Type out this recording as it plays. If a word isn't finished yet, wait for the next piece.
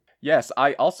Yes,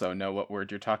 I also know what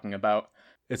word you're talking about.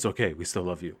 It's okay. We still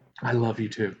love you. I love you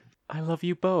too. I love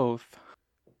you both.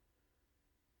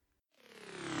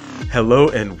 Hello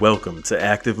and welcome to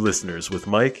Active Listeners with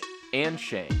Mike And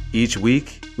Shane. Each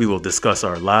week, we will discuss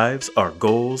our lives, our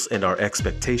goals, and our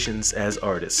expectations as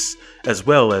artists, as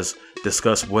well as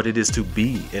discuss what it is to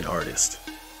be an artist.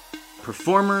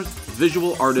 Performers,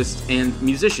 visual artists, and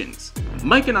musicians.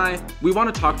 Mike and I, we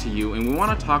want to talk to you, and we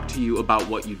want to talk to you about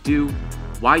what you do,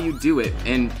 why you do it,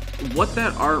 and what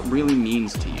that art really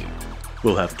means to you.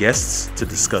 We'll have guests to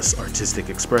discuss artistic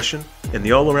expression and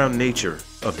the all-around nature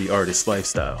of the artist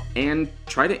lifestyle. And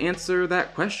try to answer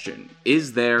that question.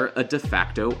 Is there a de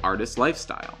facto artist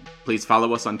lifestyle? Please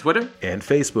follow us on Twitter and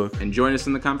Facebook and join us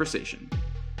in the conversation.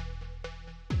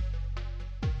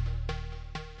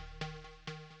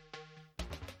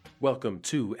 Welcome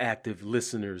to Active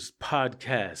Listeners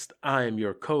Podcast. I am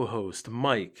your co-host,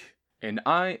 Mike. And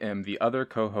I am the other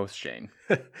co-host, Shane.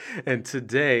 And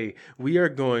today we are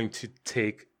going to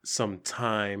take some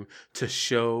time to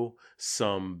show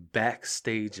some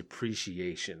backstage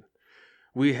appreciation.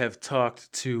 We have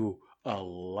talked to a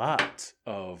lot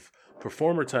of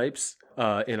performer types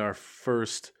in our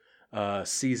first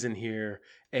season here,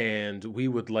 and we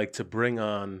would like to bring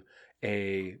on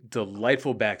a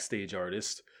delightful backstage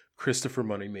artist, Christopher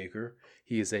Moneymaker.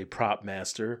 He is a prop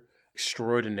master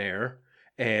extraordinaire.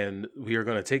 And we are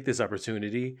going to take this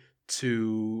opportunity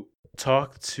to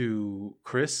talk to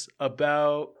Chris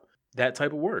about that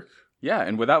type of work. Yeah,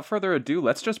 and without further ado,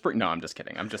 let's just bring... No, I'm just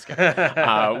kidding.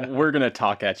 We're going to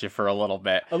talk at you for a little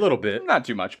bit. A little bit. Not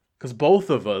too much. Because both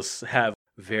of us have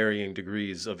varying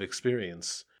degrees of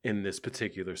experience in this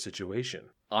particular situation.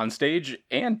 On stage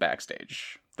and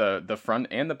backstage. The front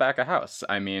and the back of house.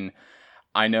 I mean,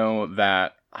 I know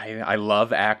that I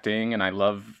love acting and I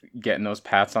love getting those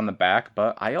pats on the back,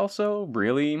 but I also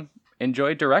really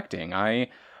enjoy directing. I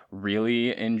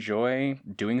really enjoy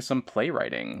doing some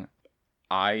playwriting.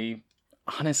 I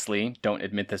honestly don't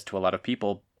admit this to a lot of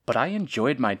people, but I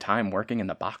enjoyed my time working in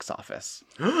the box office.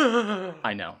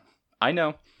 I know.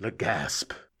 The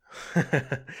gasp.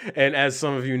 And as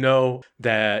some of you know,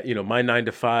 that, my 9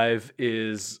 to 5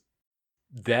 is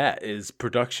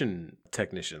production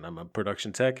technician. I'm a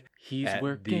production tech. He's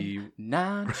working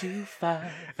 9 to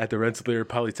 5 at the Rensselaer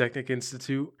Polytechnic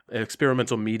Institute,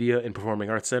 Experimental Media and Performing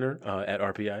Arts Center at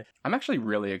RPI. I'm actually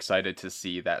really excited to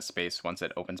see that space once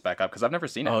it opens back up because I've never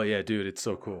seen it. Oh yeah, dude, it's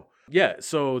so cool. Yeah,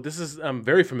 so I'm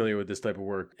very familiar with this type of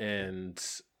work, and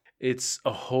it's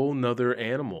a whole nother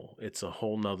animal. It's a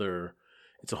whole nother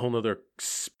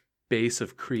space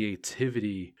of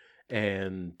creativity,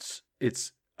 and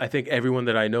I think everyone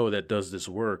that I know that does this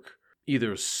work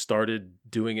either started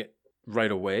doing it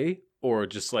right away or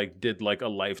just did a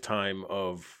lifetime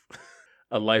of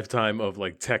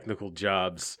like technical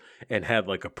jobs and had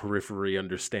a periphery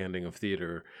understanding of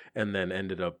theater, and then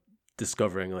ended up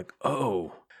discovering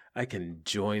oh, I can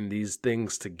join these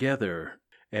things together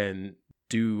and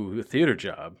do a theater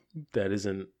job that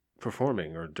isn't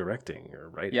performing or directing or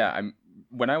writing. Yeah,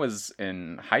 when I was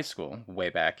in high school, way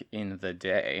back in the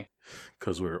day,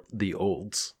 because we're the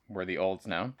olds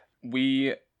now,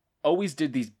 we always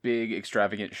did these big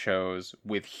extravagant shows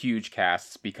with huge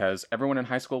casts because everyone in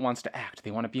high school wants to act. They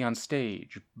want to be on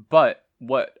stage. But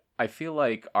what I feel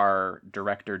like our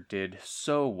director did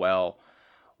so well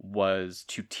was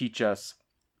to teach us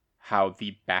how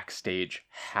the backstage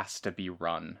has to be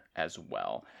run as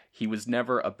well. He was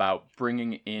never about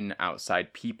bringing in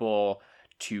outside people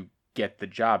to get the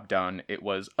job done. It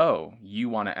was, oh, you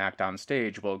want to act on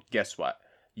stage? Well, guess what?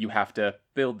 You have to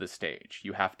build the stage.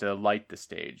 You have to light the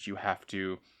stage. You have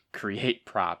to create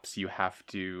props. You have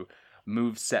to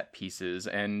move set pieces.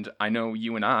 And I know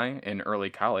you and I, in early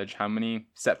college, how many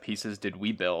set pieces did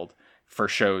we build for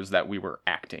shows that we were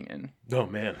acting in? Oh,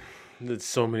 man. It's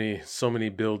so many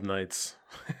build nights.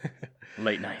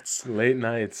 Late nights,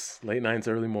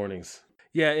 early mornings.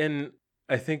 Yeah, and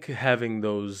I think having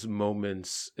those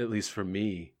moments, at least for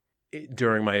me,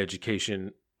 during my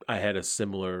education, I had a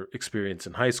similar experience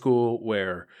in high school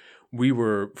where we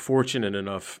were fortunate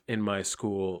enough in my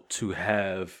school to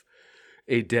have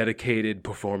a dedicated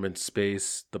performance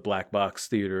space, the Black Box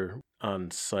Theater,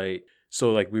 on site.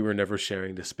 So we were never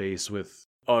sharing the space with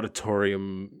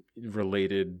auditorium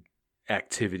related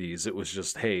activities. It was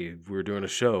just, hey, we're doing a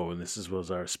show and this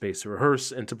was our space to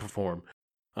rehearse and to perform.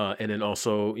 And then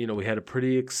also, we had a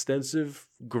pretty extensive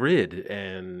grid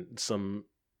and some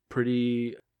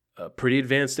pretty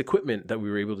advanced equipment that we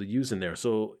were able to use in there.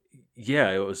 So yeah,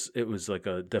 it was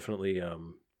definitely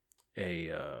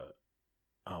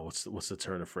what's the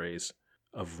turn of phrase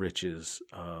of riches,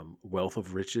 wealth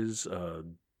of riches.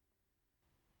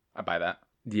 I I buy that.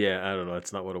 Yeah, I don't know.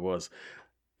 That's not what it was.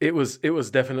 It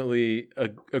was definitely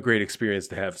a great experience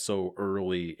to have so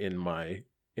early in my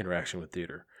interaction with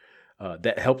theater.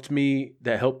 That helped me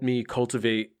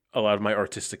cultivate a lot of my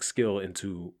artistic skill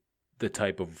into the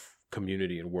type of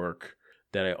community and work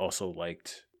that I also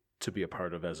liked to be a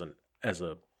part of as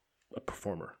a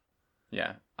performer.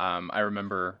 Yeah. I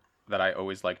remember that I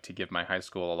always liked to give my high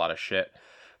school a lot of shit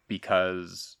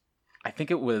because I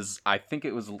think it was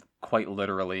quite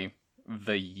literally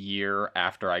the year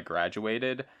after I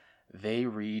graduated, they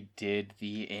redid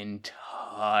the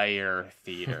entire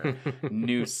theater.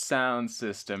 New sound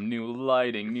system, new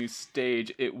lighting, new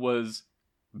stage. It was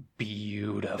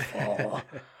beautiful.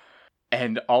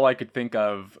 And all I could think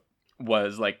of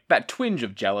was like that twinge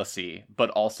of jealousy,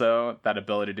 but also that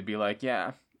ability to be like,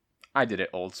 yeah, I did it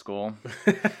old school.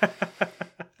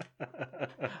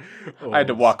 I had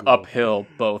to walk uphill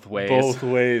both ways. Both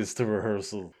ways to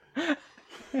rehearsal.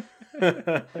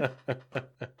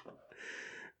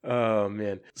 Oh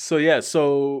man.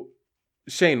 So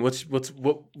Shane, what's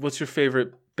your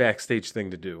favorite backstage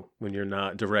thing to do when you're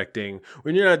not directing,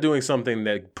 when you're not doing something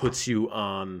that puts you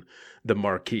on the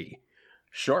marquee?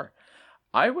 Sure.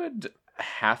 I would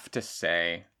have to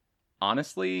say,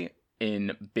 honestly,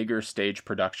 in bigger stage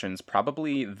productions,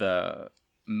 probably the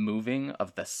moving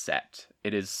of the set.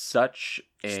 It is such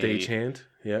a stagehand.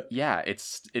 Yeah. Yeah,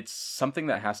 it's something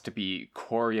that has to be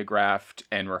choreographed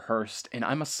and rehearsed, and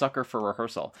I'm a sucker for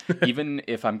rehearsal. Even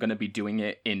if I'm going to be doing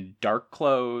it in dark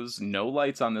clothes, no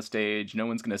lights on the stage, no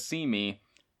one's going to see me,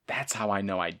 that's how I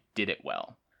know I did it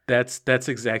well. That's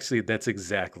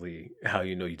exactly how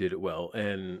you know you did it well.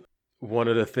 And one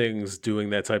of the things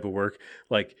doing that type of work,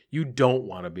 like, you don't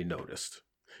want to be noticed.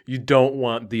 You don't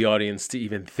want the audience to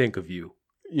even think of you.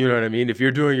 You know what I mean? If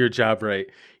you're doing your job right,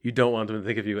 you don't want them to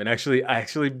think of you. And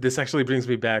this actually brings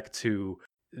me back to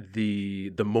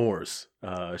the Moors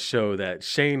show that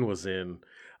Shane was in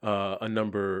a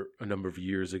number of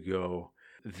years ago.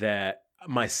 That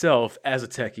myself, as a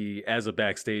techie, as a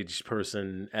backstage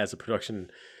person, as a production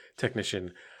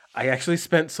technician, I actually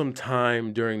spent some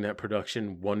time during that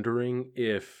production wondering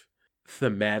if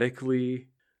thematically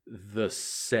the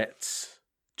set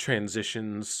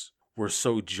transitions were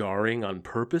so jarring on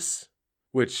purpose,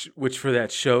 which for that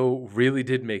show really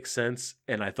did make sense,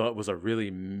 and I thought was a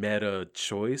really meta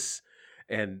choice,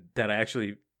 and that I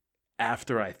actually,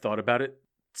 after I thought about it,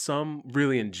 some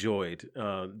really enjoyed.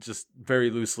 Just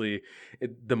very loosely,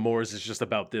 the Moors is just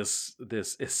about this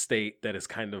estate that is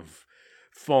kind of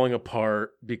falling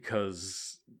apart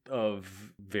because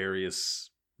of various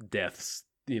deaths,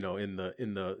 in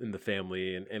the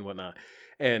family and whatnot.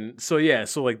 And so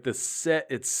like the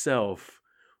set itself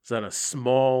was on a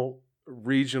small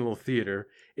regional theater.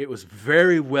 It was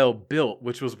very well built,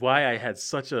 which was why I had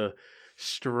such a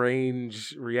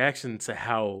strange reaction to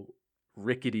how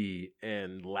rickety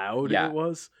and loud it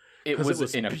was. It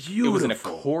was an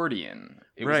accordion.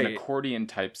 It was an accordion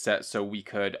type set, so we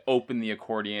could open the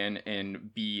accordion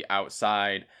and be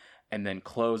outside and then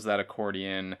close that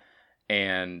accordion,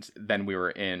 and then we were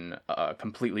in a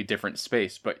completely different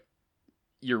space. But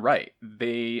you're right.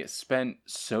 They spent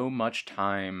so much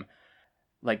time,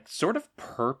 like, sort of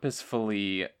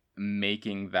purposefully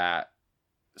making that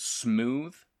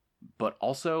smooth, but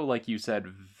also, like you said,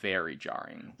 very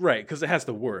jarring. Right, because it has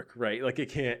to work, right? Like, it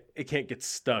can't get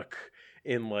stuck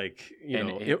in, like,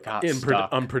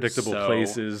 unpredictable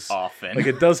places often. Like,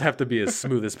 it does have to be as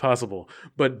smooth as possible.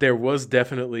 But there was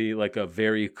definitely, like, a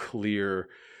very clear,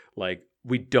 like,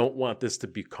 we don't want this to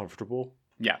be comfortable.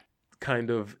 Yeah.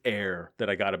 Kind of air that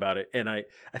I got about it. And I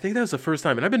think that was the first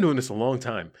time, and I've been doing this a long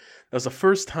time, that was the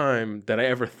first time that I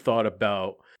ever thought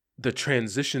about the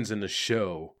transitions in the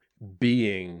show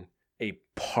being a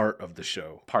part of the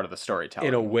show, part of the storytelling,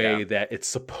 in a way that it's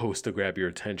supposed to grab your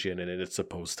attention, and it's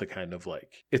supposed to kind of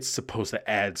like, it's supposed to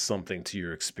add something to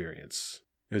your experience.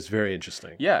 It was very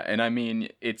interesting. Yeah, and I mean,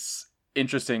 it's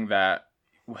interesting that,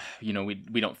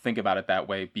 we don't think about it that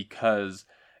way, because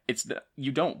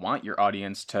you don't want your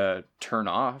audience to turn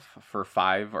off for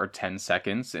 5 or 10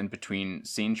 seconds in between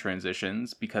scene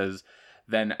transitions, because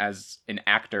then as an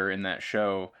actor in that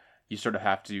show, you sort of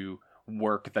have to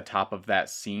work the top of that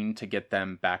scene to get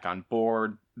them back on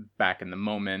board, back in the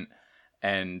moment,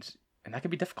 and that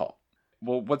can be difficult.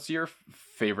 Well, what's your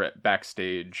favorite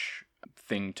backstage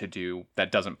thing to do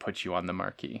that doesn't put you on the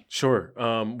marquee? Sure.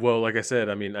 Well, like I said,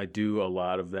 I mean, I do a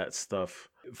lot of that stuff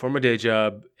for my day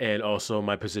job and also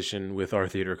my position with our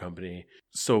theater company.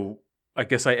 So I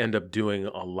guess I end up doing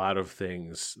a lot of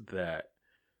things that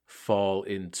fall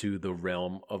into the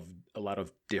realm of a lot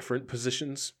of different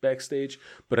positions backstage.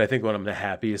 But I think when I'm the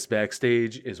happiest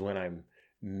backstage is when I'm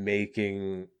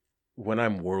making when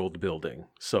I'm world building.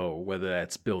 So whether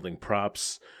that's building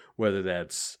props, whether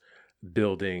that's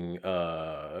building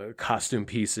costume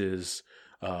pieces,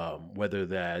 whether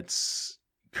that's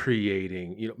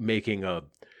creating, making a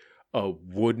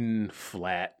wooden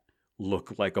flat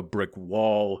look like a brick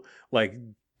wall, like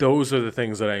those are the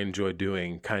things that I enjoy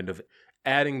doing, kind of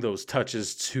adding those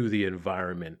touches to the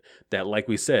environment that, like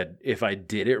we said, if I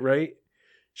did it right,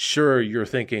 sure, you're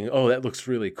thinking, oh, that looks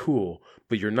really cool,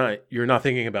 but you're not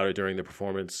thinking about it during the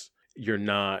performance. You're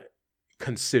not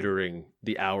considering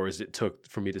the hours it took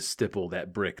for me to stipple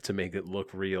that brick to make it look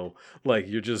real. Like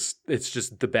it's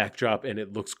just the backdrop and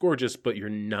it looks gorgeous, but you're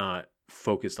not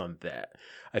focused on that.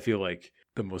 I feel like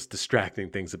the most distracting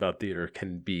things about theater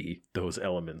can be those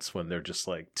elements when they're just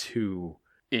like too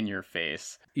in your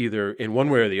face, either in one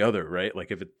way or the other, right?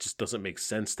 Like if it just doesn't make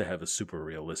sense to have a super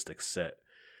realistic set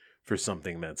for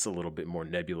something that's a little bit more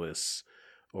nebulous,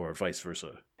 or vice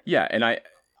versa. Yeah, and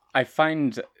I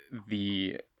find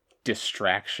the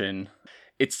distraction,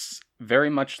 it's very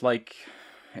much like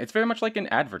an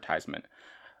advertisement.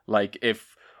 Like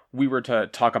if we were to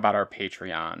talk about our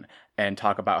Patreon and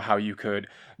talk about how you could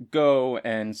go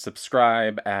and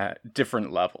subscribe at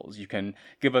different levels. You can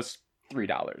give us $3,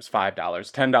 $5,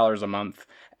 $10 a month,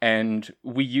 and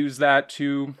we use that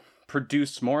to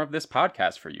produce more of this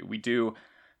podcast for you. We do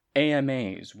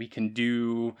AMAs, we can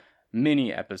do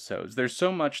mini episodes. There's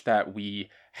so much that we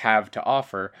have to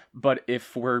offer, but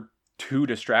if we're too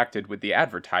distracted with the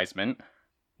advertisement,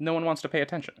 no one wants to pay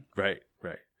attention. Right.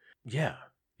 Yeah.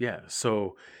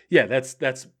 So yeah,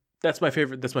 that's my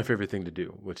favorite thing to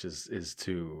do, which is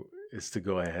to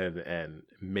go ahead and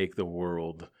make the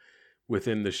world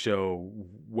within the show,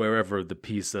 wherever the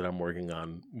piece that I'm working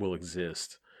on will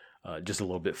exist, just a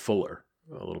little bit fuller,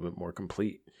 a little bit more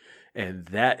complete. And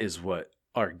that is what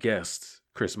our guest,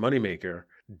 Chris Moneymaker,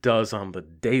 does on the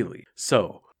daily.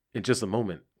 So in just a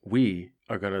moment, we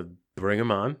are going to bring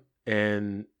him on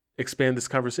and expand this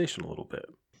conversation a little bit.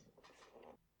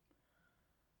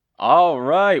 All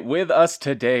right, with us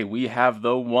today, we have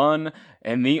the one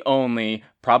and the only,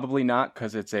 probably not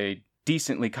because it's a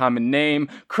decently common name,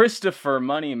 Christopher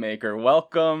Moneymaker.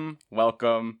 Welcome,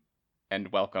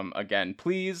 and welcome again.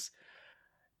 Please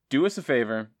do us a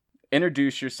favor,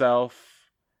 introduce yourself,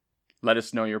 let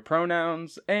us know your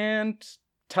pronouns, and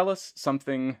tell us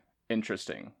something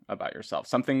interesting about yourself,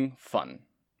 something fun,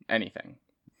 anything.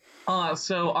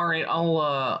 So all right,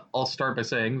 I'll start by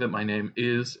saying that my name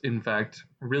is, in fact,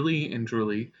 really and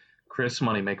truly Chris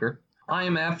Moneymaker. I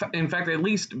am, in fact, at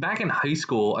least back in high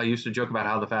school, I used to joke about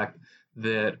how the fact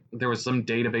that there was some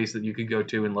database that you could go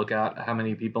to and look at how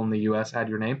many people in the U.S. had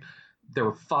your name. There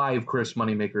were 5 Chris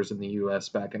Moneymakers in the U.S.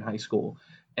 back in high school,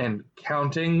 and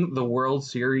counting the World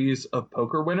Series of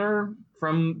Poker winner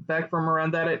from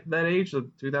around that age,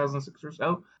 of 2006 or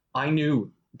so, I knew.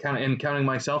 Counting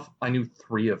myself, I knew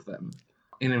 3 of them.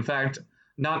 And in fact,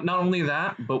 not only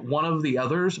that, but one of the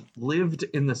others lived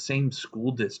in the same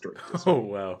school district as me,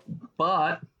 Wow.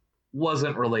 but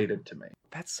wasn't related to me.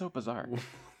 That's so bizarre.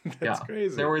 That's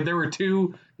crazy. There were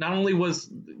 2. Not only was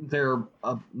there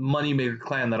a Moneymaker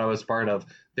clan that I was part of,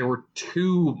 there were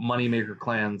 2 Moneymaker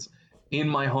clans in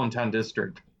my hometown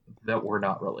district that were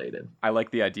not related. I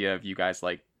like the idea of you guys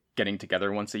like getting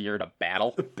together once a year to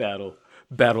battle.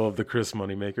 Battle of the Chris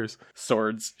Moneymakers.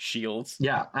 Swords, shields.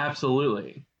 Yeah,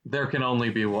 absolutely. There can only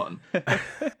be one.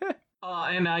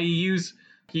 And I use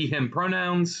he, him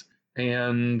pronouns.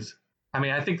 And I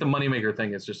mean, I think the Moneymaker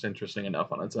thing is just interesting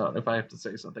enough on its own. If I have to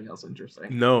say something else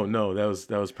interesting. No,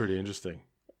 that was pretty interesting.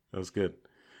 That was good.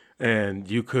 And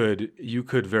you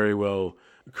could very well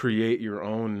create your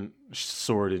own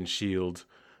sword and shield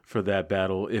for that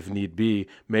battle if need be.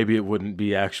 Maybe it wouldn't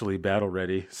be actually battle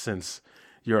ready since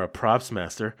you're a props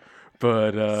master,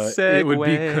 but it would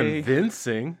be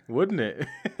convincing, wouldn't it?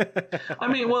 I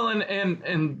mean, well, and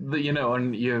the,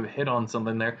 and you hit on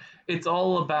something there. It's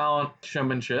all about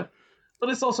showmanship, but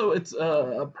it's also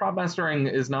prop mastering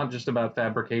is not just about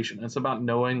fabrication. It's about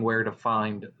knowing where to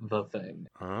find the thing.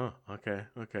 Oh, okay.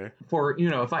 For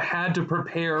if I had to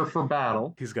prepare for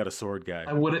battle, he's got a sword guy.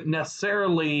 I wouldn't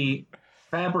necessarily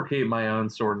fabricate my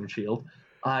own sword and shield.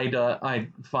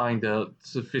 I'd find a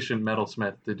sufficient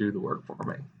metalsmith to do the work for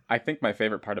me. I think my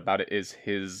favorite part about it is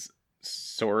his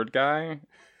sword guy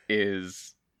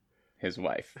is his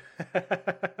wife.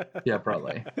 Yeah,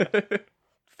 probably.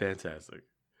 Fantastic.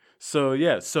 So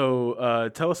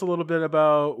tell us a little bit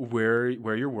about where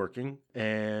you're working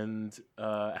and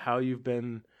how you've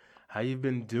been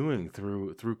doing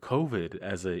through COVID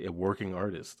as a working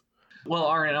artist. Well,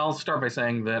 all right, I'll start by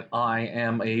saying that I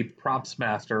am a props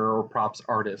master or props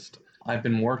artist. I've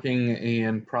been working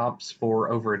in props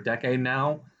for over a decade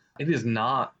now, it is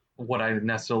not what I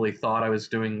necessarily thought I was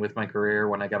doing with my career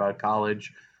when I got out of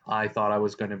college. I thought I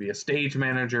was going to be a stage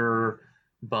manager,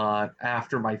 but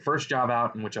after my first job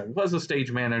out, in which I was a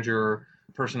stage manager,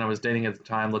 the person I was dating at the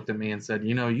time looked at me and said,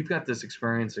 you've got this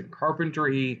experience in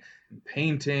carpentry, and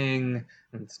painting,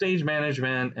 and stage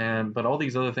management, but all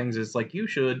these other things is like you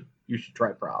should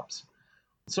try props.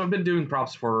 So I've been doing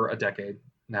props for a decade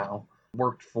now.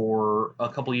 Worked for a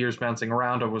couple years bouncing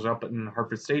around. I was up in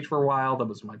Hartford Stage for a while. That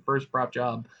was my first prop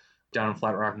job. Down in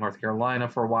Flat Rock, North Carolina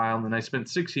for a while. And then I spent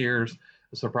 6 years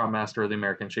as the prop master of the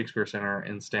American Shakespeare Center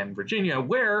in Stanton, Virginia,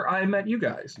 where I met you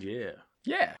guys. Yeah.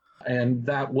 Yeah. And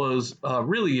that was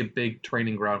really a big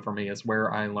training ground for me. Is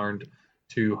where I learned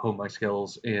to hone my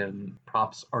skills in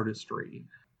props artistry.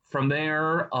 From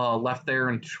there, left there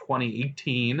in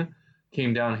 2018,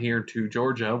 came down here to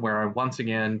Georgia, where I once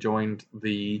again joined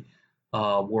the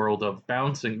world of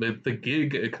bouncing, the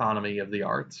gig economy of the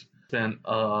arts. Spent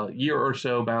a year or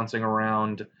so bouncing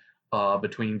around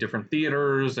between different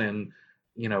theaters and,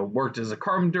 worked as a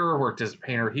carpenter, worked as a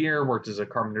painter here, worked as a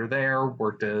carpenter there,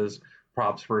 worked as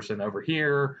props person over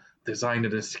here, designed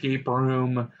an escape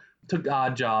room, took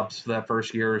odd jobs for that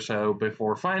first year or so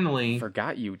before finally...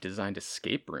 Forgot you designed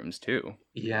escape rooms too.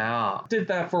 Yeah. Did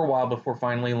that for a while before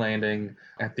finally landing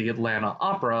at the Atlanta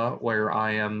Opera, where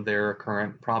I am their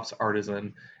current props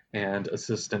artisan and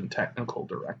assistant technical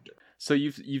director. So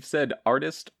you've said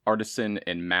artist, artisan,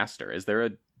 and master. Is there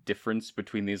a difference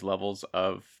between these levels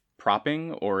of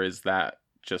propping, or is that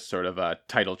just sort of a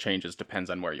title changes depends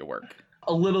on where you work?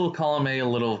 A little column A, a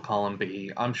little column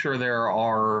B. I'm sure there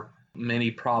are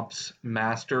many props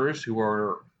masters who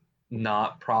are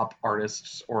not prop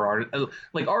artists or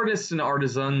like artists and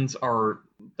artisans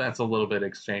that's a little bit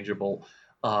exchangeable.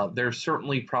 There's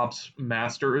certainly props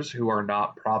masters who are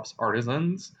not props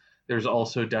artisans. There's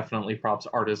also definitely props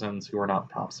artisans who are not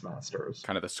props masters.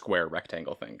 Kind of the square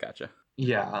rectangle thing. Gotcha.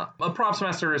 Yeah. A props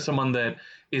master is someone that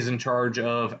is in charge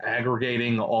of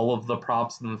aggregating all of the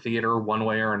props in the theater one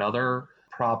way or another.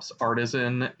 Props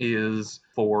artisan is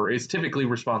typically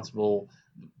responsible.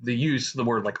 The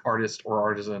word like artist or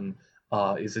artisan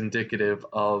is indicative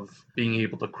of being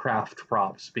able to craft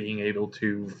props, being able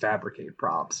to fabricate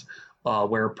props,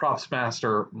 where props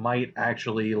master might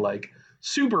actually like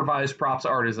supervise props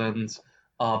artisans,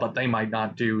 but they might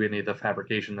not do any of the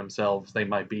fabrication themselves. They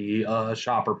might be a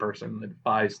shopper person that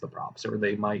buys the props, or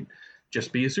they might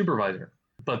just be a supervisor.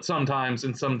 But sometimes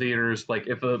in some theaters, like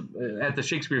at the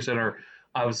Shakespeare Center,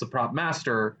 I was the prop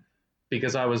master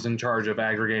because I was in charge of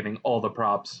aggregating all the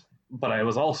props, but I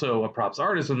was also a props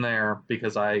artisan there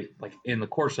because in the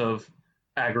course of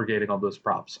aggregating all those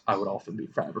props, I would often be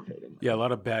fabricating them. Yeah, a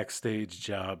lot of backstage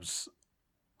jobs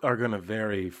are going to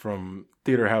vary from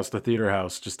theater house to theater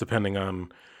house, just depending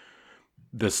on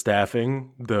the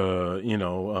staffing, the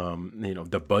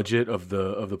budget of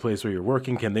the place where you're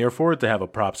working. Can they afford to have a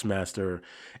props master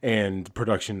and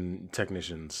production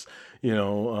technicians? A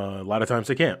lot of times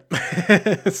they can't.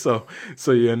 so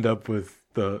you end up with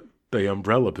the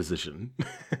umbrella position.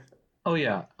 Oh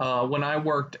yeah. When I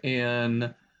worked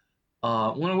in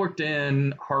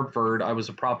Hartford, I was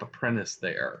a prop apprentice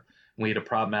there. We had a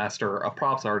prop master, a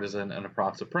props artisan, and a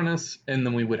props apprentice, and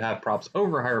then we would have props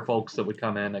overhire folks that would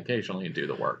come in occasionally and do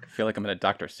the work. I feel like I'm in a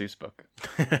Dr. Seuss book.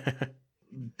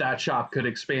 That shop could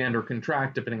expand or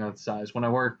contract depending on the size. When I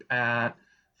worked at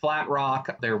Flat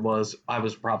Rock, I was a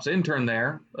props intern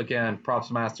there. Again, props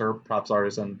master, props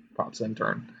artisan, props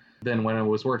intern. Then when I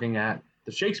was working at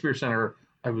the Shakespeare Center,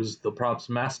 I was the props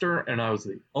master, and I was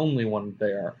the only one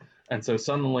there. And so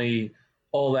suddenly,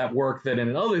 all that work that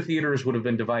in other theaters would have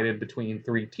been divided between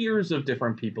 3 tiers of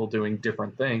different people doing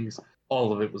different things,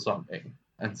 all of it was on me.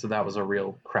 And so that was a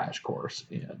real crash course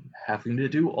in having to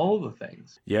do all the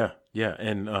things. Yeah.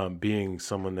 And being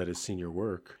someone that has seen your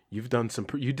work, you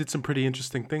did some pretty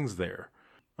interesting things there.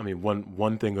 I mean,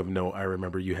 one thing of note I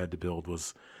remember you had to build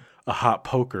was a hot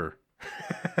poker.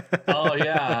 Oh,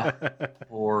 yeah.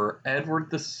 For Edward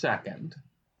II,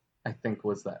 I think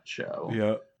was that show.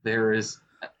 Yeah. There is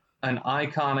an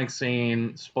iconic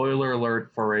scene, spoiler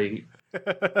alert for a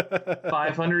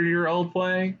 500-year-old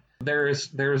play. There's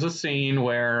a scene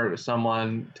where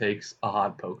someone takes a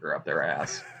hot poker up their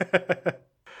ass.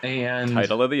 And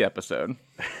title of the episode.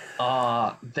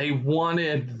 They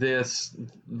wanted this,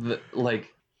 and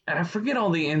I forget all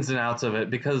the ins and outs of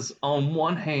it, because on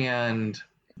one hand,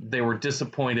 they were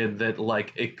disappointed that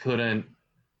it couldn't,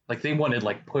 they wanted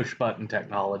push button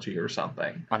technology or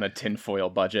something on a tinfoil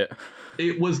budget.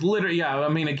 It was literally, yeah. I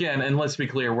mean, again, and let's be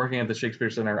clear, working at the Shakespeare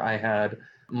Center, I had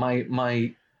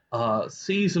my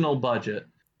seasonal budget,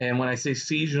 and when I say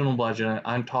seasonal budget,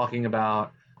 I'm talking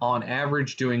about on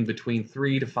average doing between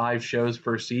 3 to 5 shows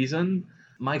per season.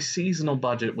 My seasonal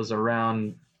budget was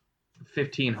around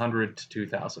 $1,500 to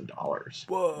 $2,000.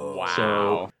 Whoa. Wow.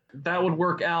 So that would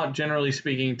work out, generally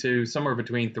speaking, to somewhere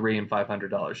between $300 and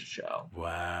 $500 a show.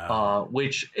 Wow.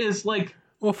 Which is like,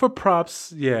 well, for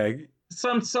props, yeah.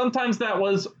 sometimes that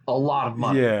was a lot of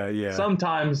money. Yeah.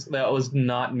 Sometimes that was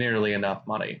not nearly enough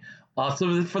money.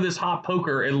 So for this hot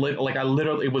poker, it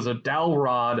was a dowel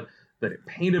rod that it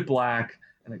painted black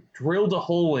and it drilled a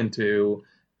hole into,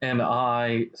 and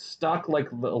I stuck like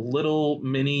the little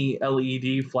mini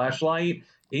LED flashlight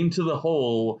into the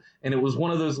hole, and it was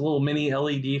one of those little mini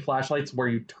LED flashlights where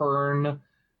you turn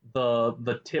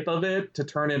the tip of it to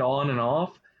turn it on and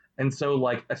off. And so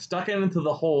like I stuck it into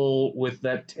the hole with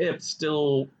that tip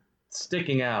still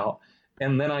sticking out,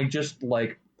 and then I just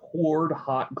like poured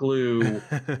hot glue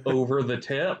over the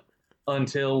tip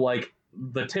until like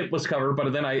the tip was covered,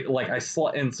 but then I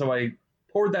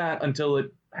poured that until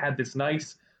it had this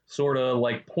nice sort of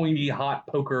like pointy hot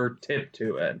poker tip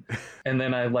to it. And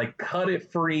then I like cut it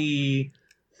free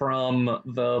from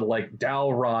the like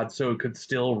dowel rod so it could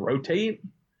still rotate.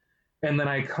 And then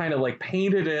I kind of like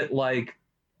painted it like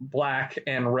black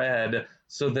and red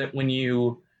so that when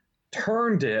you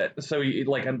turned it, so you,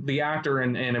 like the actor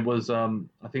and it was I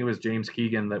think it was James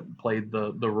Keegan that played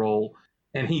the role,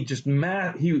 and he just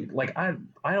I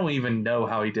don't even know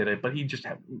how he did it, but he just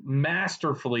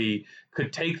masterfully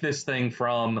could take this thing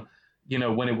from, you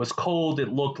know, when it was cold it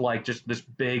looked like just this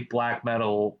big black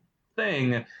metal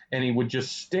thing, and he would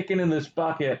just stick it in this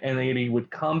bucket, and then he would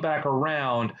come back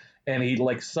around, and he'd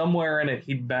like somewhere in it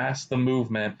he'd mask the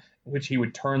movement, which he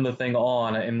would turn the thing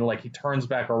on, and like he turns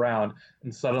back around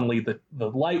and suddenly the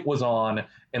light was on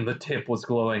and the tip was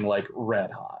glowing like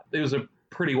red hot. It was a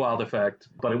pretty wild effect,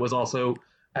 but it was also,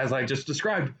 as I just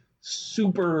described,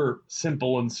 super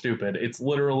simple and stupid. It's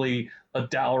literally a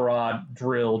dowel rod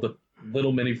drilled,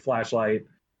 little mini flashlight,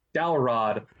 dowel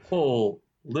rod, hole,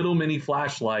 little mini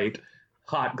flashlight,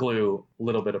 hot glue,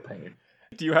 little bit of paint.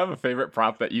 Do you have a favorite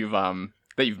prop that you've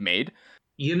made?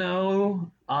 You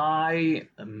know, I've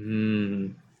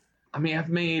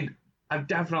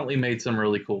definitely made some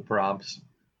really cool props.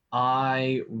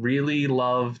 I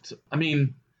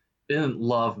didn't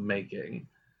love making.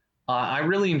 I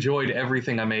really enjoyed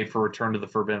everything I made for Return to the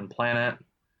Forbidden Planet.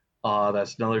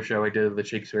 That's another show I did at the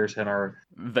Shakespeare Center.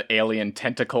 The alien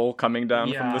tentacle coming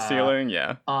down from the ceiling,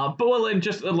 yeah. And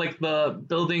just like the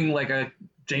building like a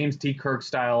James T. Kirk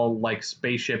style like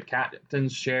spaceship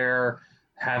captain's chair,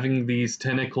 having these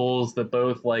tentacles that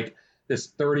both like this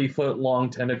 30-foot long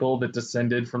tentacle that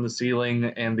descended from the ceiling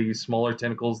and these smaller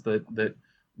tentacles that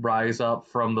rise up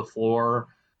from the floor.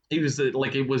 It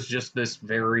was just this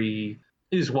it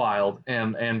was wild,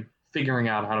 and figuring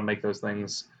out how to make those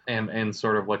things and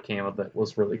sort of what came of it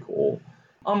was really cool.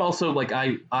 I'm also like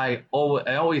I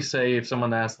always say, if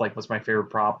someone asks like what's my favorite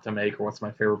prop to make or what's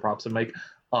my favorite props to make,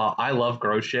 I love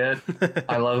gross shit.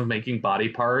 I love making body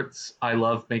parts. I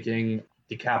love making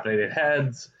decapitated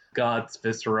heads, guts,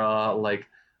 viscera. Like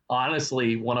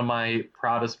honestly, one of my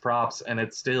proudest props, and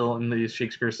it's still in the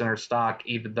Shakespeare Center stock,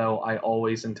 even though I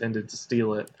always intended to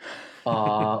steal it,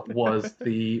 was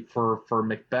for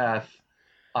Macbeth.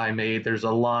 I made, there's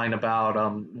a line about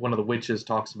one of the witches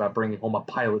talks about bringing home a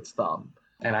pilot's thumb,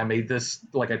 and I made this,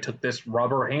 like I took this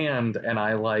rubber hand and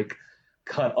I like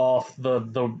cut off the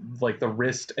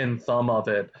wrist and thumb of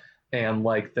it, and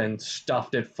like then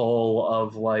stuffed it full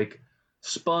of like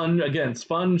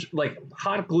sponge, like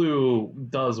hot glue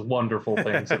does wonderful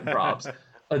things in props.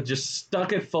 Just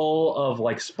stuck it full of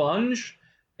like sponge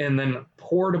and then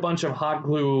poured a bunch of hot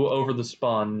glue over the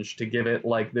sponge to give it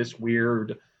like this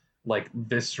weird, like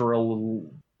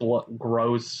visceral,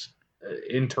 gross,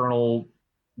 internal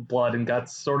blood and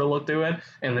guts sort of look to it,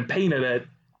 and then painted it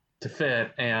to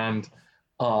fit. And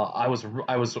I was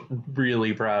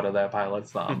really proud of that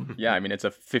pilot's thumb. Yeah, I mean, it's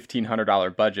a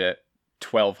 $1,500 budget.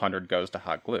 $1,200 goes to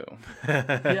hot glue.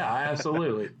 Yeah,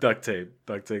 absolutely. Duct tape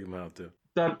them out too.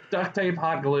 Duct tape,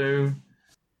 hot glue.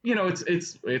 You know,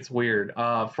 it's weird.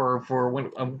 For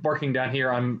when I'm working down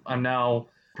here, I'm now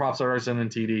props artisan in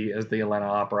TD as the Atlanta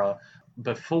Opera.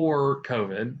 Before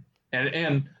COVID,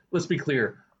 and let's be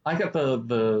clear, I got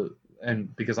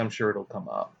and because I'm sure it'll come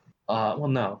up. Well,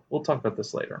 no, we'll talk about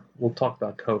this later. We'll talk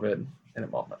about COVID in a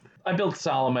moment. I built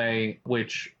Salome,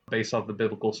 which based off the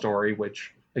biblical story,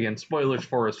 which again, spoilers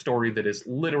for a story that is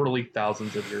literally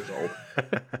thousands of years old,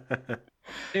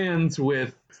 ends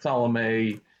with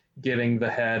Salome getting the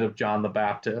head of John the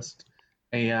Baptist.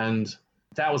 And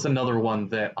that was another one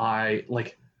that I,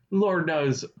 like, Lord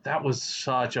knows, that was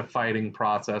such a fighting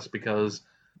process, because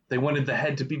they wanted the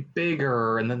head to be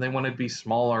bigger, and then they wanted to be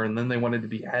smaller, and then they wanted to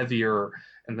be heavier,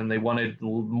 and then they wanted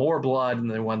more blood, and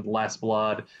they wanted less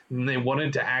blood, and they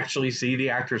wanted to actually see the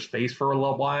actor's face for a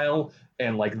little while.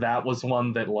 And like that was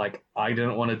one that like I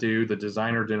didn't want to do, the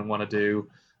designer didn't want to do,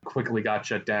 quickly got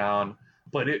shut down.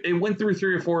 But it went through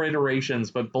 3 or 4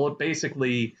 iterations. But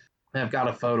basically, I've got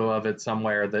a photo of it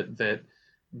somewhere that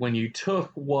when you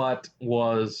took what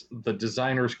was the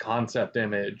designer's concept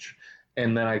image,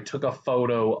 and then I took a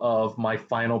photo of my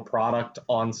final product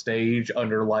on stage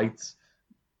under lights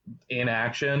in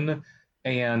action,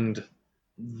 and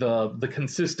the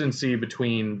consistency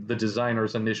between the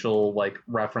designer's initial like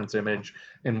reference image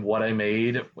and what I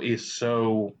made is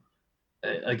so,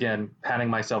 again, patting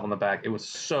myself on the back, it was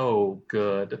so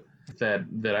good that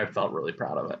I felt really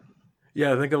proud of it.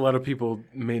 Yeah, I think a lot of people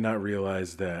may not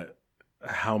realize that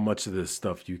how much of this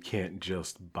stuff you can't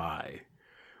just buy.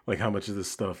 Like how much of this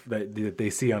stuff that they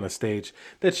see on a stage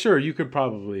that sure you could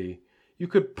probably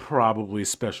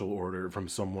special order from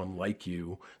someone like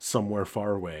you somewhere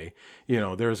far away. You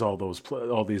know, there's all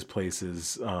these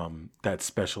places that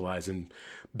specialize in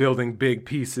building big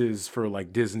pieces for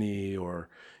like Disney or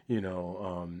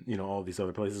all these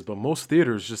other places. But most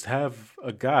theaters just have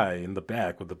a guy in the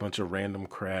back with a bunch of random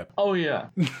crap. Oh yeah,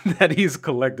 that he's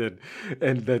collected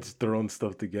and that's thrown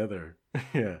stuff together.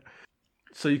 Yeah.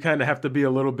 So you kind of have to be a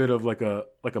little bit of like a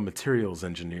materials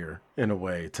engineer in a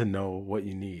way to know what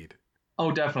you need.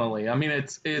 Oh, definitely. I mean,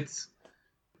 it's.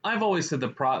 I've always said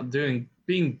that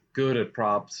being good at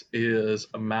props is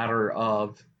a matter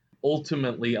of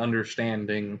ultimately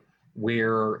understanding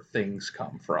where things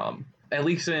come from. At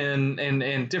least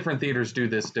in different theaters do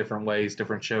this different ways.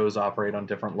 Different shows operate on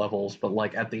different levels. But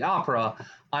like at the opera,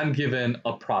 I'm given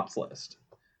a props list,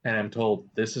 and I'm told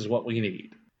this is what we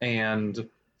need. And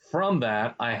from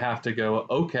that, I have to go,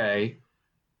 okay,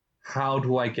 how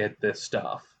do I get this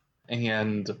stuff?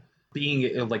 And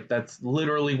being like, that's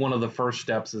literally one of the first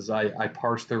steps is I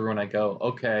parse through and I go,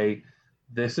 okay,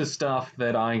 this is stuff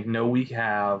that I know we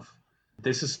have.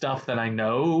 This is stuff that I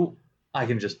know I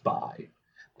can just buy.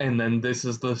 And then this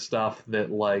is the stuff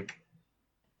that like,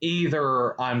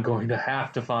 either I'm going to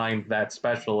have to find that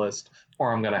specialist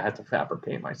or I'm going to have to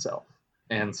fabricate myself.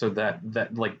 And so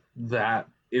that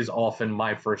is often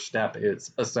my first step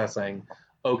is assessing,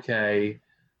 okay,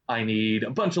 I need a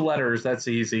bunch of letters. That's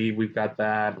easy. We've got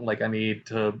that. Like I need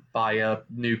to buy a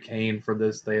new cane for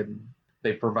this.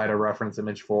 They provide a reference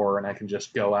image for, and I can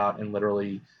just go out and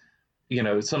literally,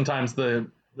 sometimes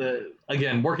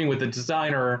again, working with the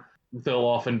designer, they'll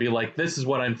often be like, this is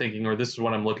what I'm thinking, or this is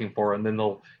what I'm looking for. And then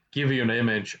they'll give you an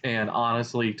image. And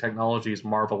honestly, technology is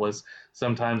marvelous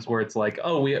sometimes where it's like,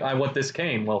 oh, I want this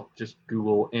cane. Well, just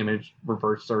Google image,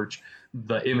 reverse search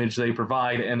the image they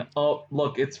provide. And oh,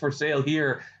 look, it's for sale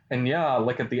here. And yeah,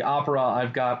 like at the opera,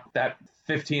 I've got that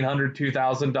 $1,500,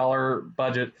 $2,000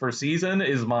 budget for season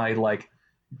is my like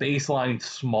baseline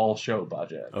small show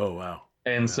budget. Oh, wow.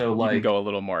 And so like you can go a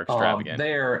little more extravagant.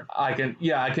 There I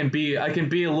can be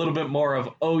a little bit more of,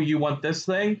 oh, you want this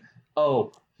thing?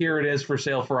 Oh, here it is for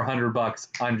sale for $100.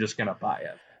 I'm just gonna buy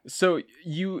it. So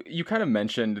you kind of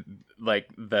mentioned like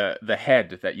the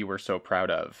head that you were so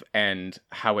proud of and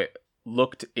how it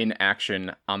looked in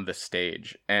action on the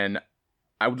stage. And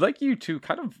I would like you to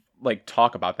kind of like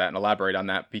talk about that and elaborate on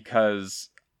that, because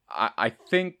I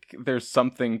think there's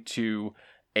something to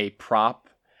a prop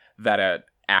that an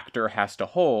actor has to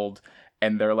hold,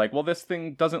 and they're like, well, this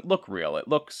thing doesn't look real. It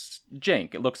looks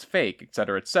jank. It looks fake,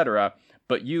 etc., etc.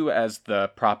 But you, as the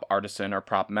prop artisan or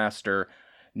prop master,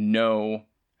 know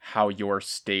how your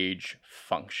stage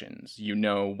functions. You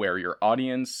know where your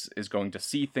audience is going to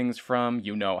see things from.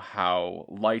 You know how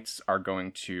lights are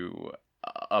going to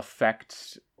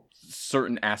affect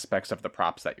certain aspects of the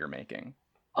props that you're making.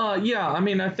 Yeah, I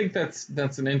mean, I think that's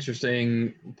an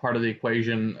interesting part of the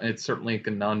equation. It's certainly a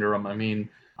conundrum. I mean,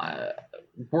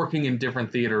 working in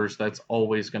different theaters, that's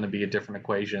always going to be a different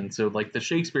equation. So, like the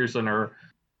Shakespeare Center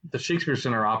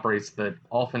operates that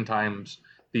oftentimes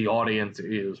the audience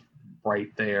is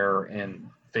right there and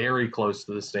very close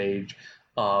to the stage,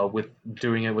 with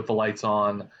doing it with the lights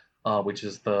on, which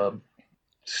is the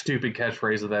stupid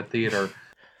catchphrase of that theater.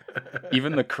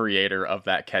 Even the creator of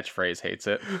that catchphrase hates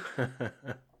it.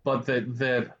 But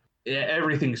that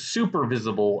everything's super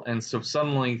visible, and so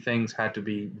suddenly things had to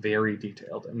be very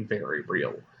detailed and very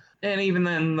real. And even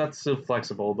then, that's so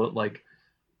flexible, but like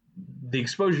the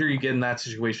exposure you get in that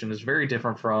situation is very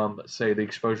different from, say, the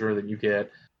exposure that you get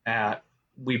at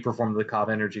we perform at the Cobb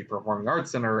Energy Performing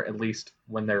Arts Center, at least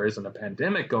when there isn't a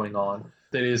pandemic going on.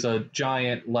 That is a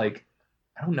giant, like,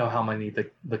 I don't know how many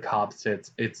the Cobb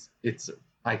sits. It's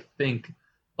I think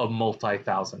a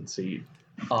multi-thousand seat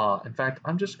In fact,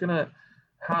 I'm just gonna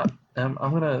I'm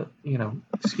gonna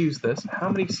excuse this. How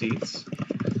many seats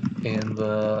in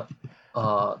the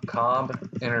Cobb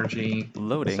Energy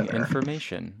Loading Center?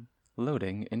 information.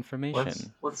 Loading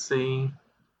information. Let's see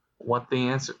what the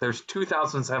answer. There's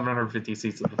 2,750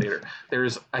 seats at the theater.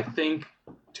 There's, I think,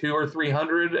 200 or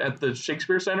 300 at the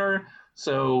Shakespeare Center.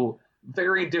 So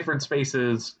very different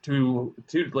spaces to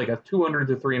like a 200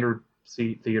 to 300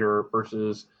 seat theater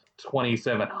versus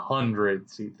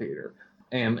 2,700 seat theater.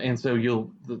 And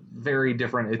so very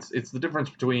different. It's the difference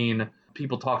between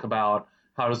people talk about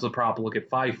how does the prop look at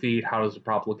 5 feet, how does the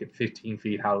prop look at 15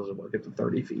 feet, how does it look at the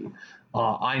 30 feet.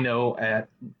 I know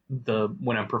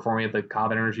when I'm performing at the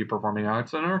Cobb Energy Performing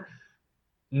Arts Center,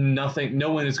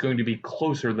 no one is going to be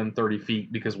closer than 30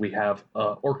 feet because we have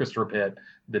an orchestra pit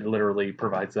that literally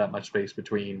provides that much space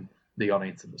between the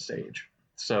audience and the stage.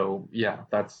 So yeah,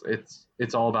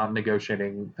 it's all about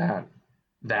negotiating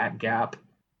that gap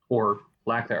or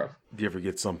lack thereof. Do you ever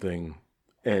get something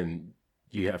and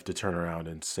you have to turn around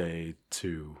and say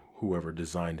to whoever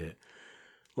designed it,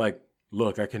 like,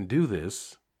 look, I can do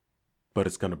this, but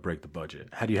it's going to break the budget?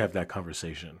 How do you have that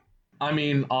conversation? I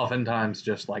mean, oftentimes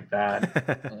just like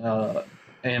that.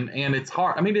 And it's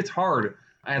hard. I mean, it's hard.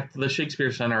 At the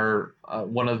Shakespeare Center,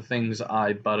 one of the things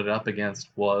I butted up against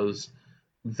was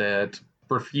that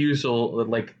refusal,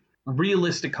 like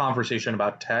realistic conversation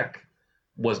about tech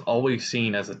was always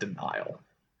seen as a denial.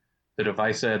 That if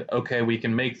I said, okay, we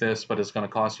can make this, but it's going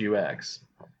to cost you X,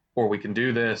 or we can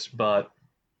do this, but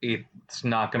it's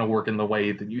not going to work in the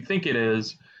way that you think it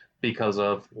is because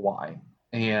of Y.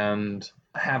 And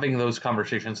having those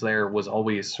conversations there was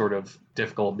always sort of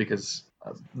difficult because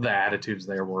the attitudes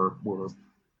there were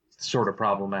sort of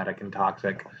problematic and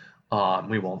toxic.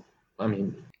 We'll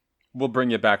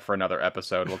bring you back for another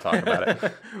episode. We'll talk about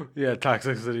it. Yeah,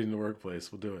 toxicity in the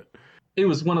workplace. We'll do it. It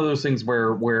was one of those things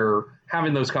where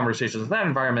having those conversations in that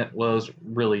environment was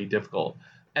really difficult.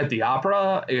 At the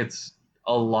opera, it's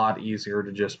a lot easier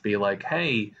to just be like,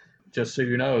 hey, just so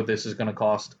you know, this is going to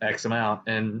cost X amount.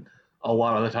 And a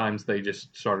lot of the times they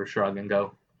just sort of shrug and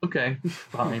go, okay,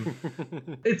 fine.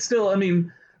 It's still, I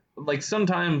mean, like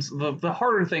sometimes the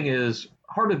harder thing is,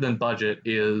 harder than budget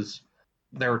is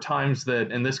there are times that,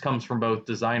 and this comes from both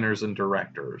designers and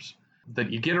directors,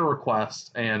 that you get a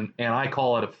request and I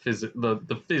call it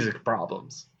the physics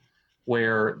problems,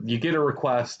 where you get a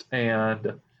request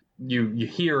and you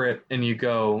hear it and you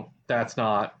go, that's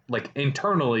not, like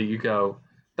internally you go,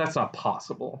 that's not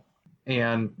possible.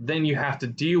 And then you have to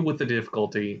deal with the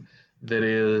difficulty that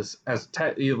is, as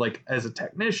a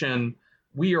technician,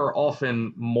 we are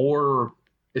often more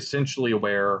essentially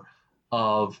aware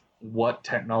of what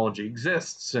technology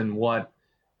exists and what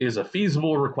is a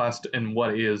feasible request and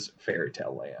what is fairy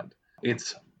tale land.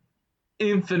 It's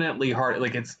infinitely hard.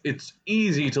 Like it's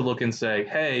easy to look and say,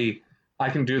 hey,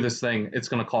 I can do this thing. It's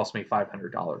going to cost me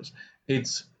 $500.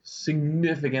 It's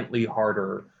significantly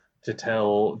harder to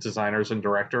tell designers and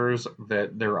directors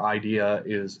that their idea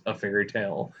is a fairy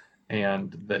tale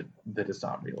and that is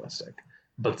not realistic.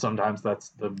 But sometimes that's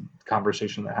the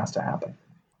conversation that has to happen.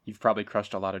 You've probably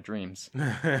crushed a lot of dreams.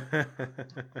 And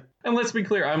let's be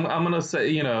clear, I'm going to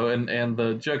say, and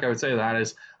the joke I would say to that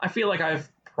is, I feel like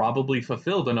I've probably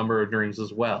fulfilled a number of dreams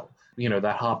as well.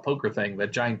 That hot poker thing,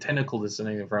 that giant tentacle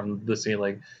descending from the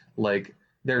ceiling, like,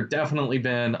 there definitely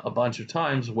been a bunch of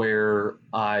times where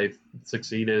I've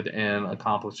succeeded in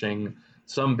accomplishing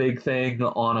some big thing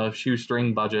on a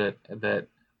shoestring budget that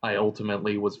I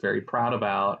ultimately was very proud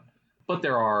about. But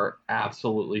there are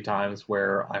absolutely times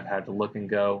where I've had to look and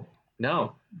go,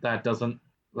 no, that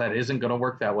isn't going to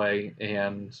work that way.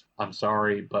 And I'm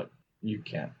sorry, but you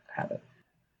can't have it.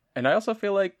 And I also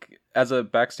feel like as a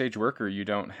backstage worker, you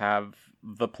don't have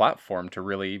the platform to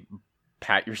really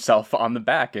pat yourself on the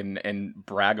back and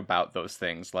brag about those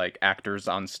things. Like actors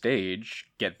on stage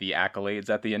get the accolades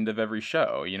at the end of every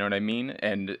show. You know what I mean?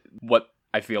 And what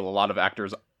I feel a lot of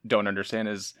actors don't understand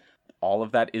is all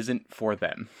of that isn't for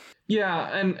them. Yeah,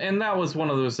 and that was one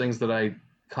of those things that I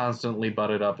constantly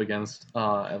butted up against,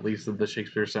 at least at the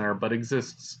Shakespeare Center, but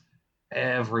exists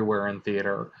everywhere in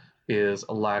theater, is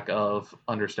a lack of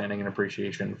understanding and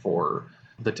appreciation for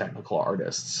the technical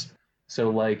artists. So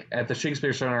like at the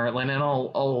Shakespeare Center, and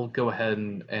I'll go ahead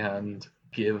and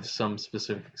give some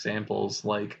specific examples,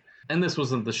 like, and this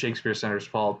wasn't the Shakespeare Center's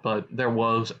fault, but there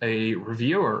was a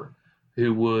reviewer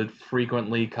who would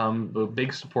frequently come, a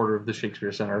big supporter of the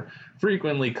Shakespeare Center,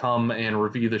 frequently come and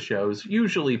review the shows,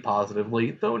 usually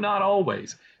positively, though not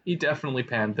always. He definitely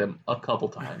panned them a couple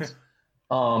times.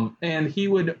 And he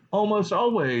would almost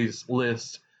always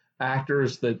list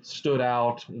actors that stood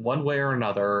out one way or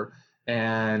another,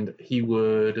 and he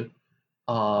would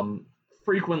um,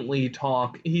 frequently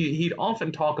talk. He'd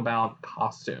often talk about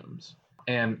costumes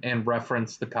and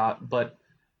reference but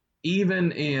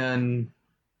even in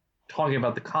talking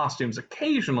about the costumes,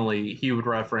 occasionally he would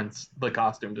reference the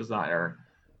costume designer,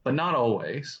 but not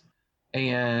always.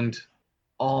 And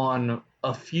on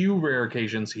a few rare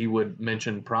occasions, he would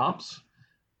mention props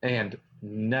and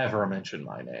never mention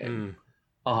my name.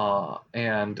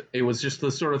 And it was just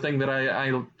the sort of thing that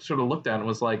I sort of looked at and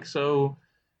was like, so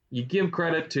you give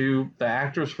credit to the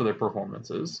actors for their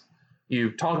performances,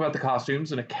 you talk about the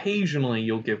costumes, and occasionally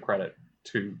you'll give credit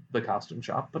to the costume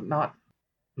shop, but not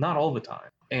all the time.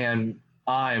 And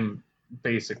I'm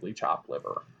basically chopped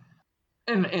liver.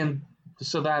 And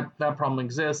so that problem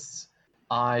exists.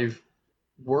 I've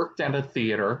worked at a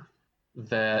theater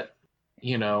that,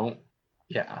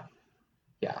 yeah.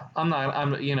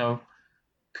 I'm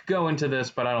could go into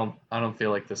this, but I don't feel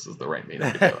like this is the right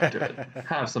medium to go into it.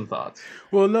 Have some thoughts.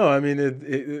 Well, no, I mean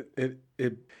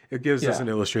it gives us an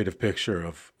illustrative picture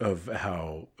of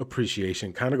how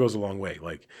appreciation kind of goes a long way.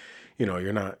 Like,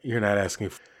 you're not asking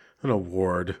for an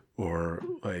award or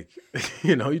like,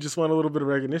 you just want a little bit of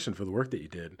recognition for the work that you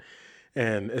did.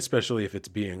 And especially if it's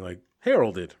being like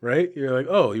heralded, right? You're like,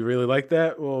 oh, you really like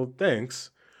that? Well, thanks.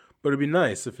 But it'd be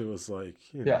nice if it was like,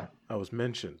 I was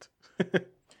mentioned.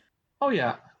 Oh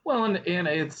yeah. Well, and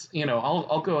it's,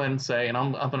 I'll go ahead and say, and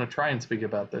I'm going to try and speak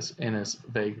about this in as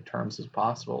vague terms as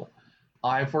possible.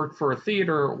 I've worked for a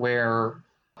theater where,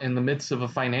 in the midst of a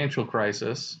financial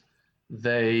crisis,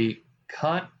 they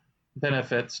cut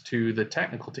benefits to the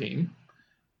technical team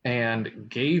and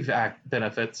gave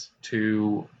benefits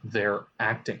to their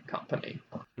acting company.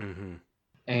 Mm-hmm.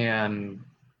 And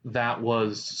that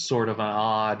was sort of an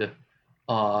odd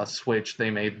switch they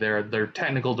made. Their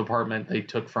technical department they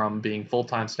took from being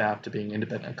full-time staff to being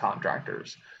independent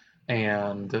contractors,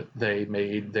 and they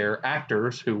made their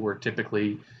actors, who were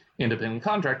typically independent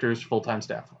contractors, full-time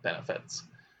staff with benefits.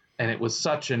 And it was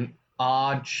such an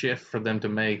odd shift for them to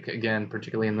make, again,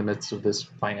 particularly in the midst of this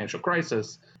financial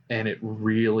crisis, and it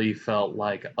really felt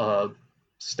like a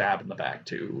stab in the back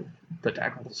to the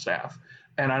technical staff.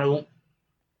 And I don't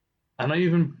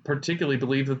even particularly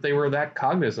believe that they were that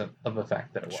cognizant of the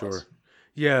fact that it was. Sure.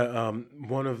 Yeah.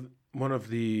 One of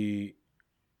the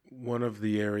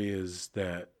areas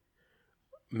that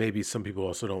maybe some people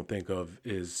also don't think of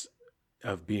is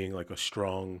of being like a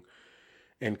strong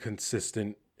and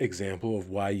consistent example of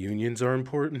why unions are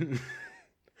important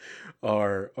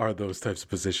are those types of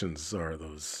positions, are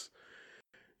those,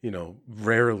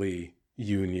 rarely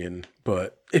union,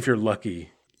 but if you're lucky,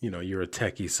 you're a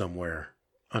techie somewhere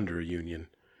under a union.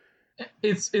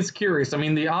 It's curious. I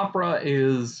mean, the opera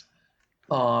is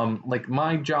like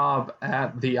my job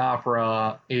at the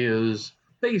opera is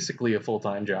basically a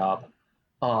full-time job,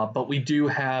 but we do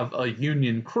have a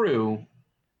union crew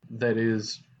that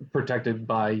is protected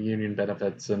by union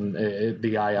benefits and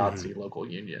the IATSE local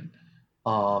union.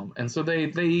 And so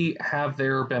they have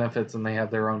their benefits and they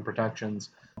have their own protections,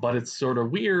 but it's sort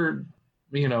of weird,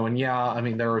 and yeah, I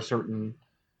mean, there are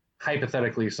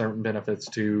hypothetically certain benefits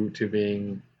to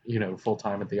being,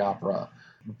 full-time at the opera,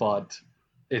 but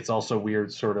it's also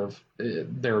weird sort of,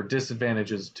 there are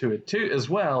disadvantages to it too, as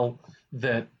well,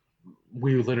 that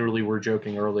we literally were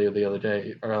joking earlier the other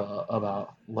day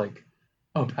about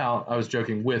I was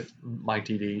joking with my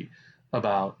TD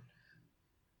about,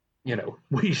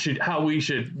 how we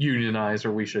should unionize,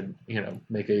 or we should,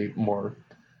 make a more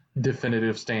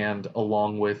definitive stand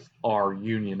along with our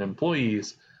union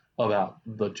employees about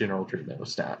the general treatment of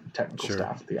technical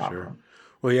staff at the opera. Sure.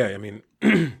 Well, yeah, I mean,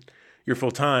 you're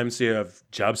full time, so you have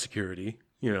job security,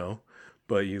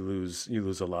 but you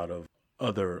lose a lot of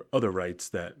other rights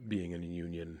that being in a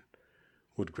union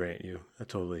would grant you. I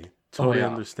totally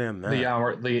understand that. The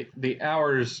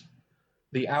hours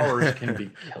can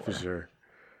be killer.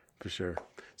 For sure.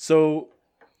 So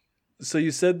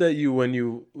you said that when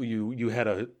you had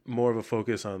a more of a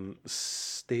focus on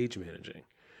stage managing,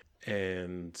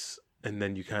 and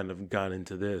then you kind of got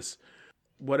into this.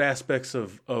 What aspects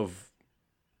of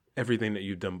everything that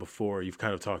you've done before? You've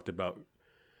kind of talked about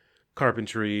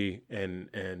carpentry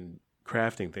and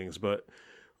crafting things, but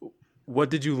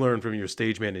what did you learn from your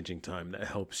stage managing time that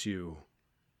helps you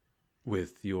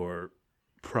with your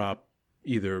prop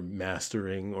either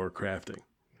mastering or crafting?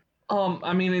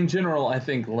 I mean, in general, I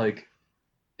think,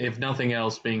 if nothing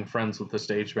else, being friends with the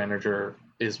stage manager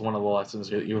is one of the lessons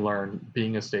that you learn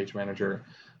being a stage manager,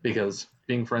 because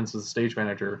being friends with the stage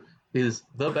manager is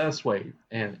the best way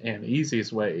and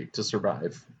easiest way to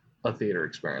survive a theater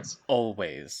experience.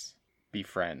 Always be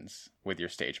friends with your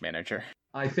stage manager.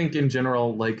 I think in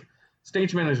general,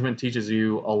 Stage management teaches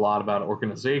you a lot about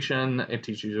organization. It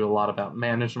teaches you a lot about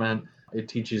management. It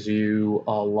teaches you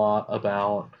a lot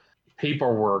about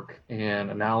paperwork and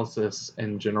analysis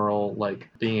in general, like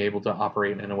being able to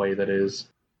operate in a way that is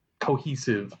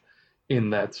cohesive in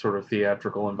that sort of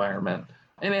theatrical environment.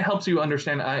 And it helps you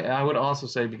understand. I would also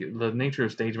say the nature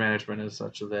of stage management is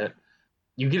such that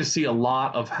you get to see a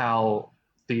lot of how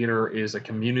theater is a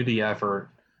community effort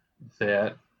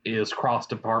that is cross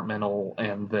departmental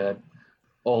and that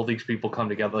all these people come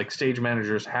together. Like stage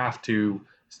managers have to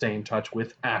stay in touch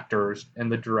with actors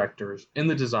and the directors and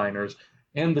the designers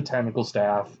and the technical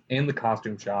staff and the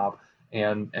costume shop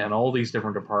and all these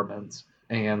different departments.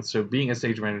 And so being a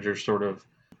stage manager sort of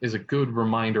is a good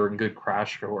reminder and good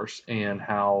crash course in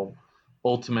how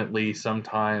ultimately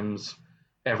sometimes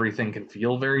everything can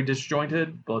feel very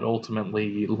disjointed, but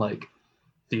ultimately like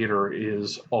theater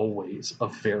is always a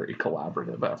very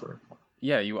collaborative effort.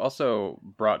 Yeah, you also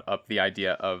brought up the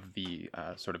idea of the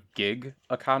sort of gig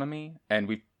economy, and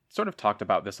we've sort of talked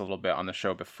about this a little bit on the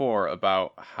show before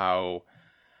about how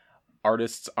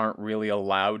artists aren't really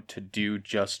allowed to do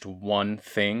just one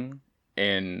thing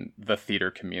in the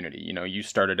theater community. You know, you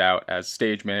started out as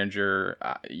stage manager,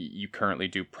 you currently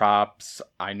do props.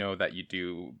 I know that you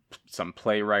do some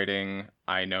playwriting.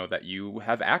 I know that you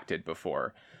have acted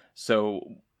before.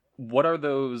 So what are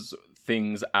those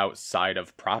things outside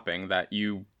of propping that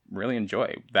you really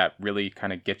enjoy, that really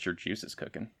kind of get your juices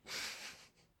cooking?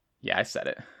 Yeah, I said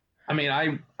it. I mean,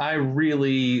 I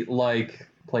really like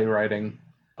playwriting.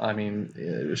 I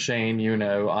mean, Shane, you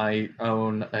know, I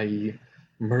own a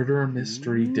murder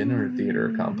mystery dinner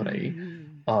theater company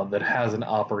that hasn't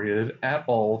operated at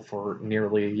all for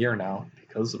nearly a year now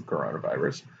because of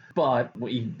coronavirus. But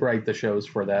we write the shows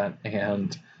for that,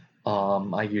 and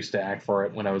I used to act for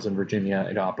it when I was in Virginia.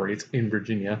 It operates in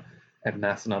Virginia at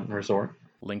Massanutten Resort.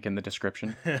 Link in the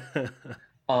description.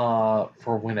 For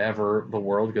whenever the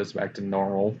world goes back to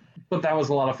normal. But that was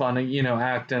a lot of fun. You know,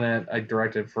 act in it. I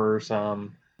directed for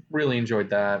some. Really enjoyed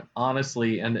that.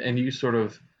 Honestly, and you sort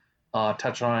of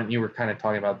touched on it. You were kind of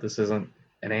talking about this isn't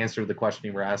an answer to the question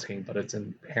you were asking, but it's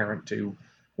inherent to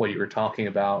what you were talking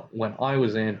about. When I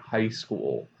was in high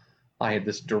school, I had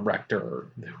this director.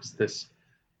 There was this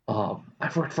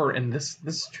I've worked for, and this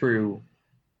is true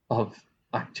of,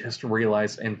 I just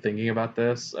realized in thinking about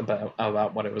this,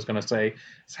 about what I was going to say,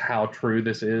 is how true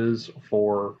this is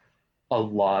for a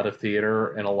lot of theater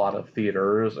and a lot of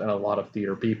theaters and a lot of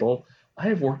theater people.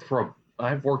 I've worked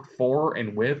for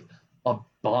and with a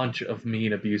bunch of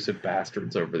mean, abusive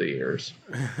bastards over the years.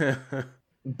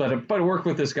 but I worked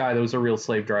with this guy that was a real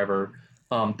slave driver,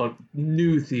 but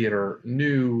knew theater,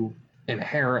 knew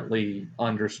inherently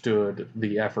understood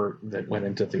the effort that went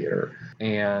into theater.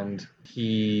 And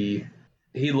he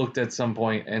looked at some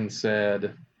point and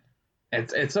said,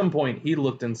 at some point he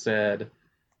looked and said,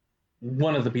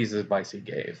 one of the pieces of advice he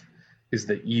gave is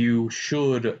that you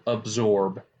should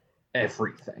absorb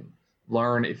everything.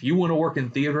 Learn, if you want to work in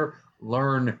theater,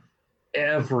 learn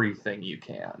everything you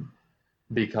can,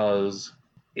 because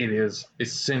it is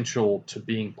essential to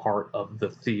being part of the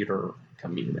theater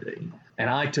community. And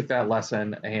I took that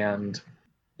lesson and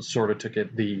sort of took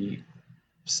it the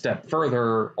step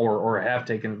further, or have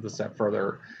taken it the step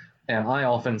further. And I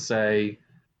often say,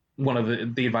 one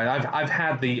of the advice, I've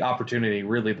had the opportunity,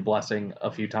 really the blessing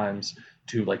a few times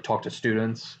to like talk to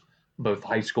students, both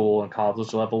high school and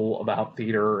college level, about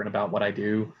theater and about what I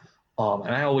do. And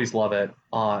I always love it.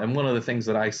 And one of the things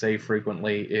that I say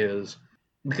frequently is,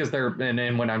 because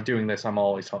and when I'm doing this, I'm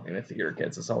always talking to theater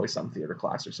kids. It's always some theater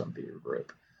class or some theater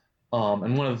group.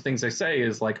 And one of the things I say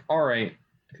is like, all right,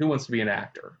 who wants to be an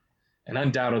actor? And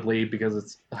undoubtedly, because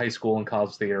it's high school and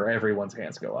college theater, everyone's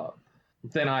hands go up.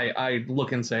 Then I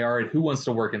look and say, all right, who wants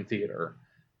to work in theater?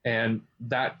 And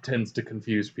that tends to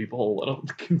confuse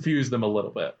them a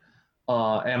little bit.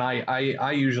 And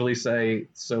I usually say,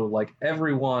 so like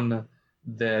everyone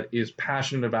that is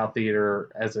passionate about theater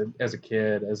as a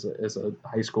kid, as a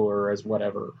high schooler, as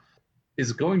whatever,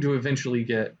 is going to eventually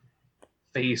get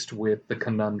faced with the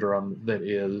conundrum that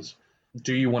is,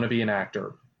 do you want to be an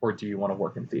actor or do you want to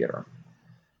work in theater?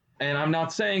 And I'm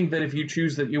not saying that if you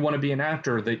choose that you want to be an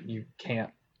actor that you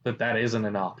can't, that isn't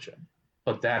an option,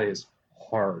 but that is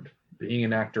hard. Being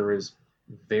an actor is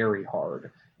very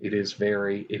hard. It is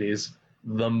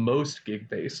the most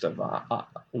gig-based of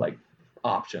like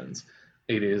options.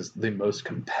 It is the most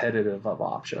competitive of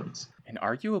options. And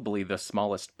arguably the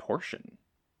smallest portion.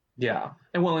 Yeah.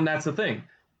 And that's the thing.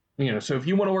 You know, so if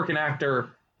you want to work an actor,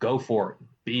 go for it.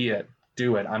 Be it.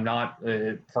 Do it. I'm not,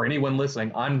 for anyone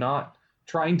listening, I'm not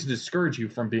trying to discourage you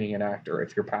from being an actor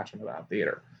if you're passionate about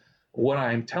theater. What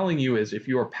I'm telling you is if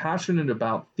you are passionate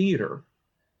about theater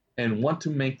and want to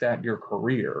make that your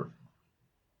career,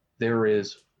 there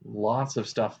is lots of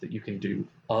stuff that you can do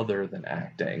other than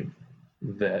acting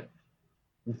that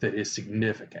is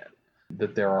significant.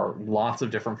 That there are lots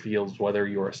of different fields, whether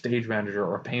you're a stage manager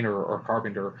or a painter or a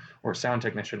carpenter or a sound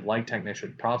technician, light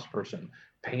technician, props person,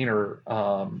 painter.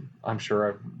 I'm sure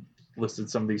I've listed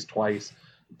some of these twice.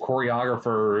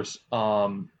 Choreographers,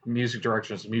 music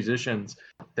directors, musicians.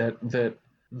 That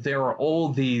there are all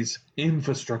these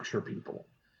infrastructure people.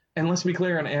 And let's be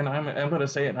clear, and I'm going to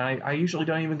say it, and I usually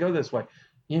don't even go this way.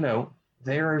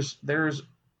 There's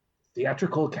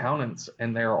theatrical accountants,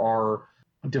 and there are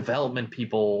development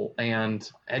people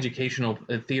and educational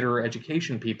theater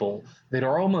education people that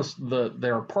are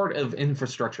they're part of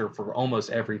infrastructure for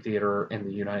almost every theater in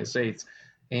the United States.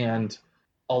 And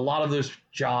a lot of those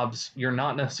jobs, you're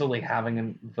not necessarily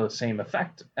having the same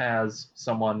effect as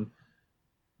someone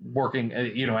working,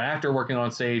 an actor working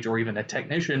on stage, or even a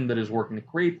technician that is working to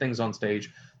create things on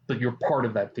stage, but you're part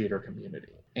of that theater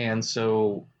community. And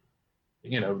so,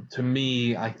 to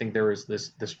me, I think there is this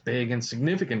big and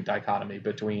significant dichotomy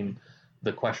between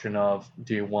the question of,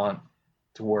 do you want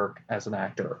to work as an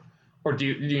actor, or do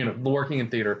you working in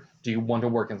theater, do you want to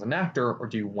work as an actor, or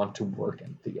do you want to work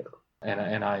in theater?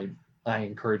 And I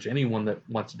encourage anyone that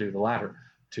wants to do the latter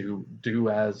to do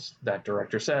as that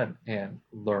director said and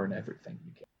learn everything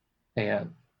you can.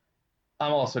 And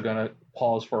I'm also going to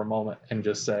pause for a moment and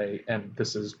just say, and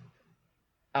this is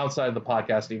outside the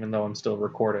podcast, even though I'm still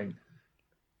recording,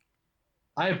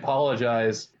 I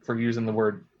apologize for using the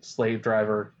word slave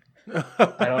driver.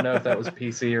 I don't know if that was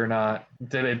PC or not.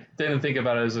 Didn't think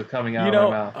about it as it coming out of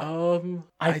my mouth.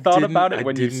 I thought about it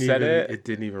when you said it. It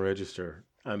didn't even register.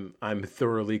 I'm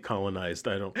thoroughly colonized.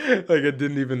 I don't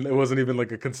it wasn't even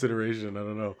like a consideration. I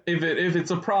don't know. If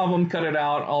it's a problem, cut it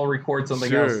out. I'll record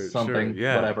something else,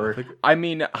 whatever. I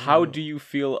mean, how do you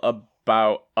feel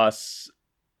about us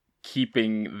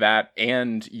keeping that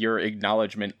and your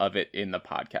acknowledgement of it in the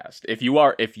podcast? If you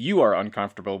are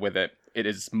uncomfortable with it, it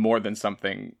is more than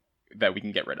something that we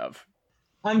can get rid of.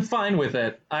 I'm fine with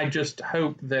it. I just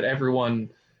hope that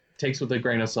everyone takes with a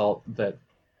grain of salt that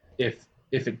if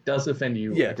it does offend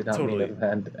you, I did not mean to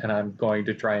offend, and I'm going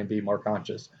to try and be more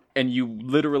conscious. And you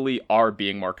literally are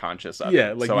being more conscious of it.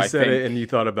 Yeah, like so you said it and you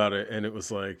thought about it, and it was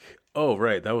like, oh,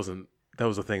 right, that was a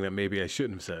thing that maybe I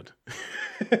shouldn't have said.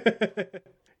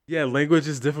 Yeah, language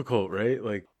is difficult, right?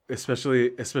 Like,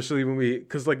 especially when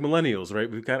because like millennials, right?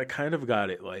 We've kind of got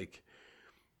it like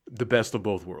the best of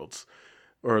both worlds,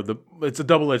 or it's a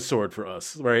double-edged sword for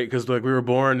us, right? Because like we were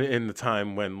born in the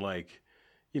time when like,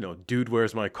 Dude,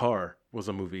 Where's My Car was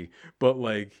a movie, but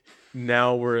like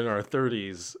now we're in our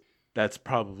 30s. That's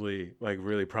probably like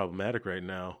really problematic right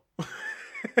now.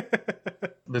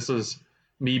 This is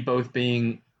me both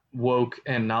being woke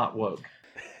and not woke.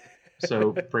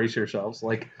 So brace yourselves.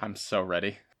 Like, I'm so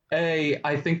ready.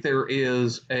 I think there are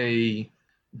a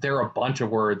bunch of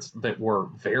words that were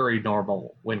very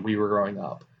normal when we were growing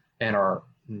up and are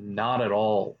not at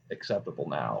all acceptable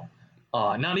now.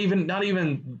 Not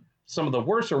even some of the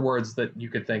worser words that you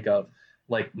could think of.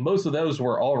 Like, most of those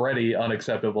were already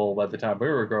unacceptable by the time we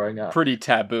were growing up. Pretty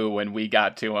taboo when we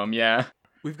got to them, yeah.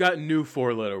 We've got new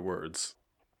 4-letter words.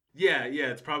 Yeah,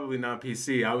 it's probably not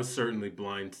PC. I was certainly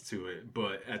blind to it,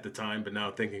 but at the time, but now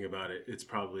thinking about it, it's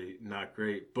probably not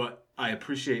great. But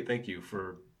thank you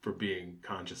for being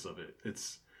conscious of it.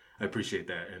 I appreciate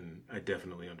that, and I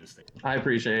definitely understand. I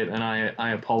appreciate it, and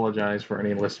I apologize for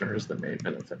any listeners that may have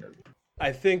been offended.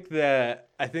 I think that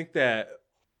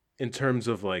in terms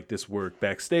of like this work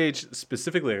backstage,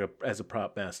 specifically as a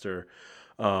prop master,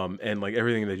 and like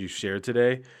everything that you shared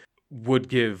today, would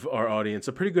give our audience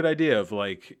a pretty good idea of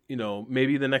like,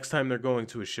 maybe the next time they're going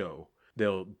to a show,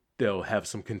 they'll have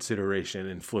some consideration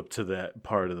and flip to that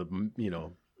part of the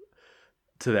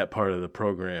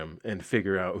program and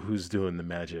figure out who's doing the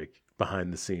magic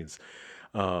behind the scenes,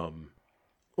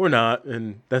 or not,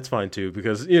 and that's fine too,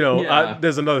 because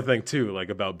there's another thing too, like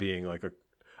about being like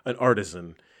an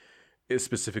artisan.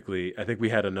 Specifically, I think we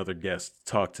had another guest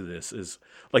talk to this, is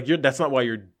like that's not why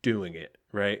you're doing it,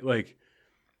 right? Like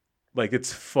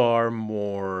it's far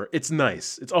more, it's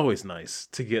nice. It's always nice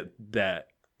to get that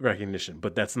recognition,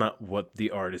 but that's not what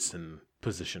the artisan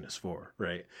position is for,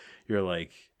 right? You're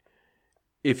like,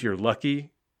 if you're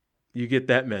lucky, you get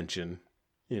that mention,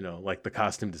 like the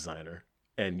costume designer.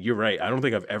 And you're right. I don't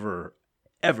think I've ever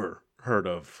heard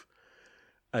of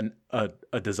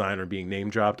a designer being name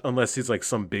dropped, unless he's like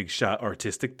some big shot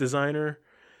artistic designer,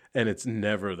 and it's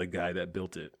never the guy that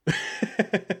built it.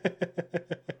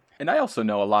 And I also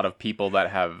know a lot of people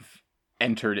that have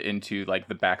entered into like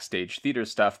the backstage theater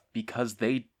stuff because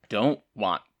they don't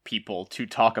want people to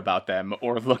talk about them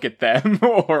or look at them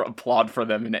or applaud for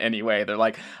them in any way. They're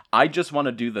like, I just want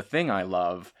to do the thing I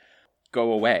love.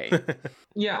 Go away.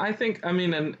 Yeah, I think, I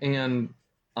mean, and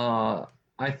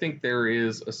I think there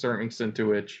is a certain extent to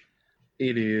which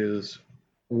it is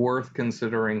worth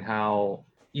considering how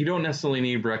you don't necessarily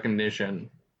need recognition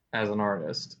as an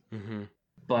artist. Mm-hmm.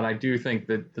 But I do think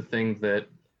that the thing that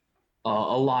a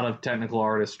lot of technical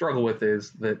artists struggle with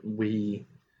is that we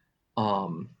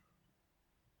don't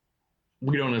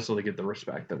necessarily get the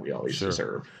respect that we always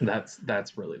deserve.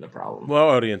 That's really the problem. Well,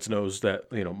 our audience knows that,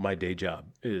 you know, my day job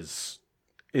is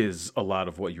a lot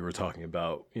of what you were talking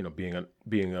about, you know,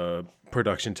 being a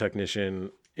production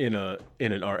technician in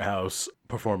an art house,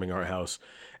 performing art house.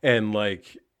 And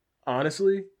like,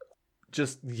 honestly,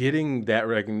 just getting that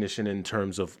recognition in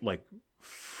terms of like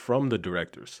from the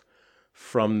directors,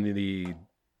 from the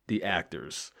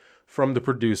actors, from the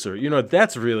producer, you know,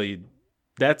 that's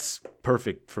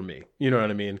perfect for me. You know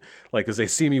what I mean? Like, as they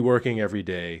see me working every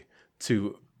day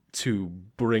to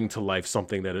bring to life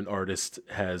something that an artist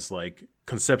has like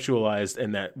conceptualized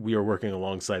and that we are working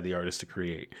alongside the artist to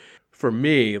create. For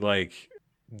me, like,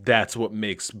 that's what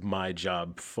makes my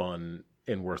job fun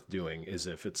and worth doing, is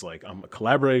if it's like I'm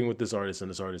collaborating with this artist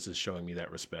and this artist is showing me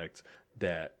that respect,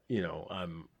 that, you know,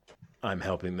 I'm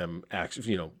helping them actually,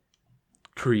 you know,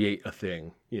 create a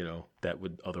thing, you know, that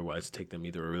would otherwise take them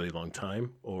either a really long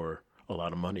time or a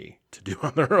lot of money to do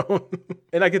on their own.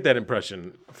 And I get that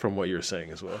impression from what you're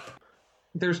saying as well.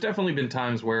 There's definitely been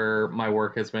times where my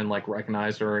work has been like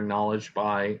recognized or acknowledged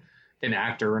by an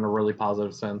actor in a really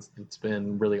positive sense. That's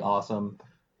been really awesome.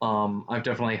 I've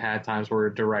definitely had times where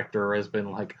a director has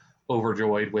been like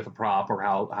overjoyed with a prop or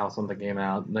how something came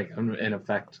out, like an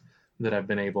effect that I've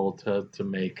been able to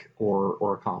make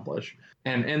or accomplish.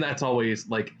 And that's always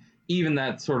like, even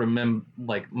that sort of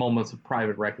like moments of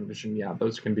private recognition, yeah,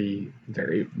 those can be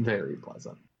very, very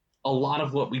pleasant. A lot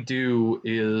of what we do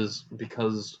is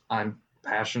because I'm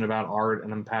passionate about art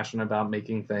and I'm passionate about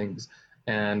making things,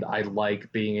 and I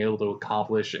like being able to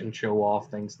accomplish and show off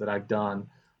things that I've done,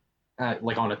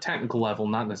 like on a technical level,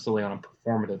 not necessarily on a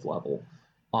performative level.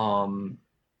 And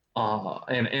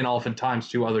oftentimes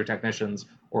to other technicians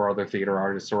or other theater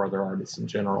artists or other artists in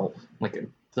general, like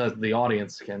the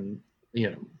audience can,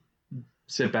 you know,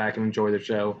 sit back and enjoy the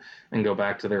show and go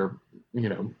back to their, you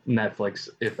know, Netflix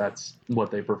if that's what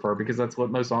they prefer, because that's what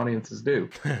most audiences do.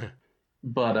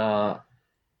 But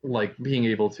like being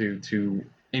able to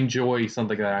enjoy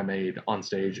something that I made on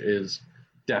stage is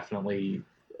definitely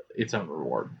its own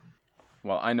reward.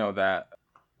 Well, I know that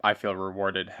I feel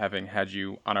rewarded having had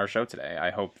you on our show today.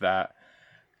 I hope that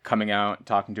coming out,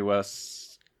 talking to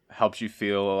us, helps you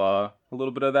feel a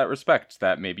little bit of that respect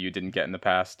that maybe you didn't get in the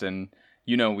past. And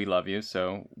you know we love you,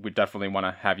 so we definitely want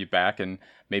to have you back. And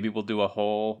maybe we'll do a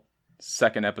whole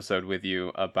second episode with you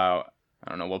about, I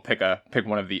don't know, we'll pick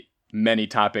one of the many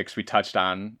topics we touched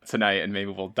on tonight, and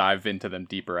maybe we'll dive into them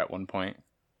deeper at one point.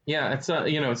 Yeah, it's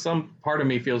you know, some part of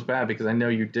me feels bad because I know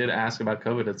you did ask about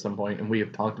COVID at some point, and we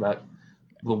have talked about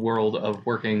the world of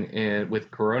working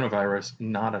with coronavirus.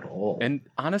 Not at all. And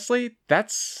honestly,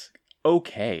 that's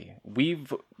okay.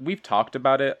 We've talked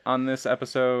about it on this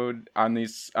episode, on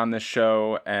this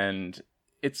show, and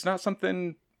it's not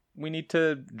something we need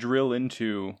to drill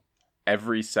into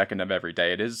every second of every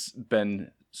day. It has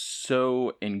been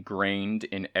so ingrained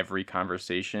in every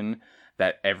conversation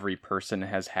that every person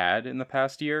has had in the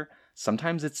past year.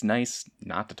 Sometimes it's nice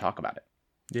not to talk about it.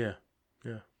 Yeah.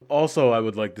 Yeah. Also, I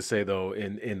would like to say, though,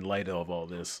 in light of all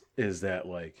this, is that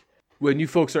like when you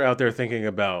folks are out there thinking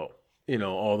about, you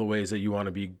know, all the ways that you want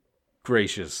to be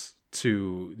gracious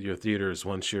to your theaters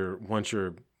once you're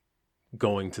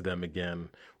going to them again,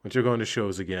 once you're going to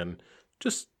shows again,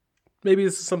 just maybe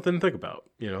this is something to think about,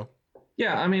 you know?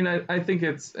 Yeah, I mean, I think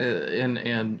it's,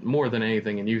 and more than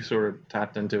anything, and you sort of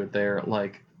tapped into it there,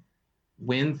 like,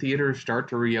 when theaters start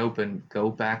to reopen, go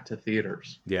back to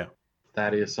theaters. Yeah.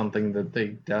 That is something that they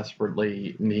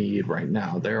desperately need right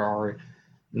now. There are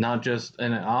not just,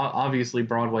 and obviously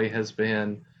Broadway has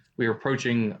been, we're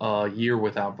approaching a year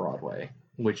without Broadway,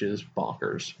 which is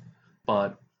bonkers.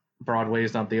 But Broadway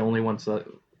is not the only one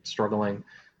struggling.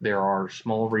 There are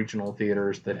small regional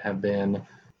theaters that have been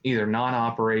either not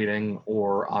operating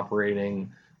or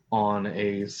operating on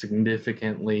a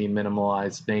significantly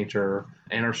minimalized nature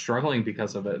and are struggling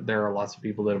because of it. There are lots of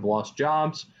people that have lost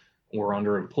jobs or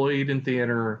underemployed in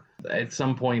theater at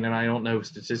some point, and I don't know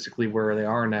statistically where they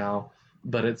are now,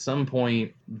 but at some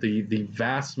point, the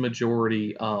vast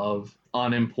majority of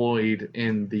unemployed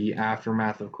in the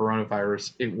aftermath of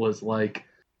coronavirus, it was like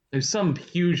It was some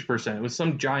huge percent. It was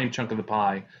some giant chunk of the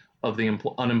pie of the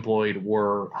unemployed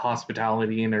were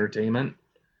hospitality and entertainment,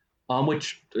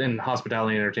 which in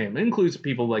hospitality and entertainment includes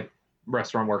people like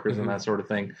restaurant workers and that sort of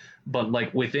thing. But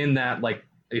like within that, like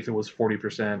if it was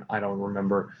 40%, I don't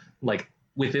remember. Like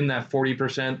within that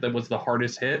 40% that was the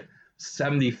hardest hit,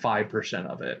 75%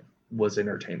 of it was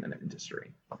entertainment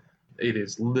industry. It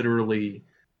is literally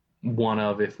one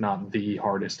of, if not the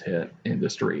hardest hit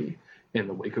industry in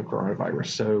the wake of coronavirus.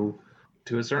 So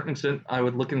to a certain extent, I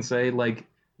would look and say, like,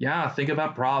 yeah, think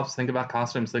about props, think about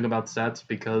costumes, think about sets,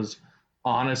 because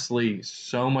honestly,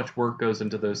 so much work goes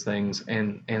into those things,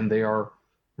 and they are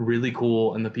really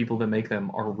cool, and the people that make them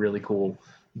are really cool.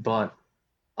 But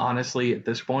honestly, at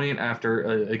this point, after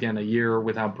again a year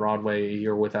without Broadway, a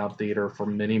year without theater for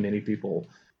many, many people,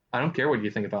 I don't care what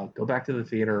you think about it. Go back to the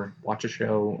theater, watch a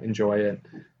show, enjoy it,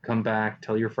 come back,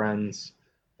 tell your friends,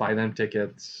 buy them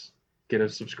tickets, get a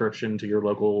subscription to your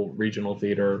local regional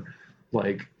theater.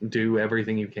 Like, do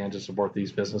everything you can to support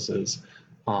these businesses,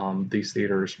 these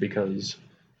theaters, because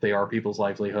they are people's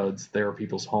livelihoods, they are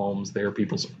people's homes, they are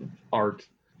people's art,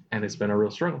 and it's been a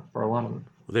real struggle for a lot of them.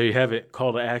 Well, there you have it.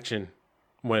 Call to action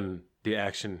when the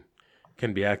action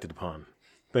can be acted upon.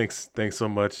 Thanks so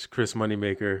much, Chris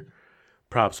Moneymaker,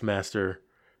 props master,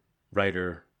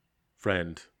 writer,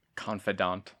 friend,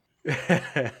 confidant,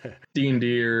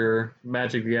 D&D'er,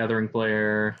 Magic the Gathering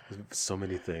player. So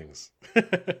many things.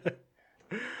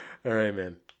 All right,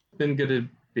 man. Been good to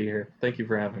be here. Thank you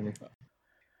for having me.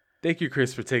 Thank you,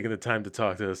 Chris, for taking the time to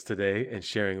talk to us today and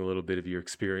sharing a little bit of your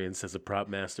experience as a prop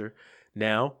master.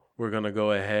 Now, we're going to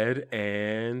go ahead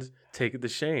and take it to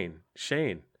Shane.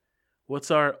 Shane, what's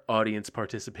our audience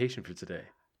participation for today?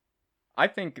 I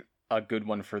think a good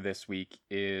one for this week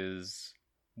is,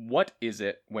 what is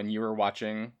it when you are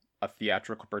watching a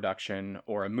theatrical production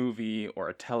or a movie or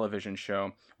a television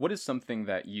show? What is something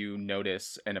that you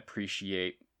notice and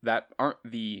appreciate that aren't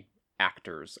the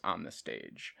actors on the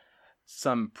stage?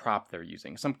 Some prop they're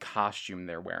using, some costume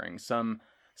they're wearing, some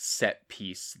set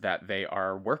piece that they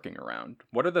are working around.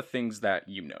 What are the things that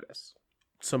you notice?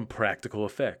 Some practical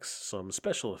effects, some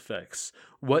special effects.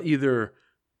 What either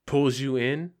pulls you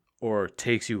in or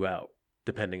takes you out,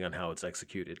 depending on how it's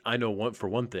executed. I know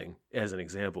one thing, as an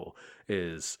example,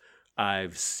 is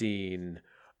I've seen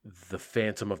the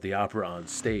Phantom of the Opera on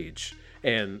stage,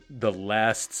 and the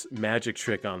last magic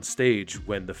trick on stage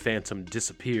when the Phantom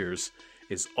disappears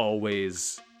is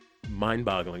always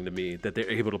mind-boggling to me that they're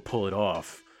able to pull it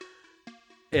off.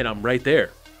 And I'm right there,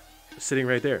 sitting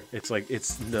right there. It's like,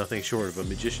 it's nothing short of a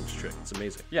magician's trick. It's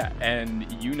amazing. Yeah, and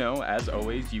as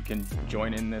always, you can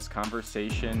join in this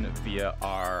conversation via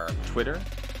our Twitter.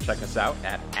 Check us out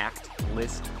at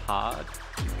ActListPod.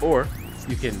 Or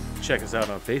you can check us out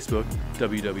on Facebook,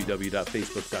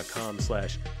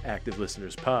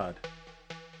 www.facebook.com/ActiveListenersPod.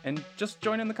 And just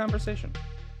join in the conversation.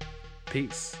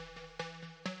 Peace.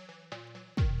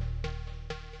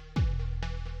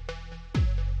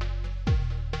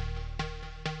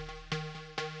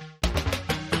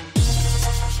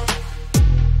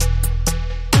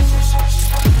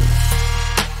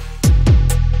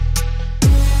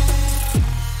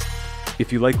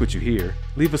 If you like what you hear,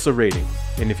 leave us a rating.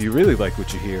 And if you really like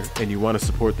what you hear and you want to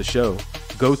support the show,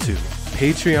 go to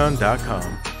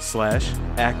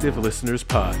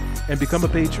patreon.com/ActiveListenersPod and become a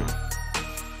patron.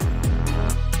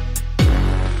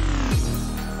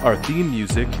 Our theme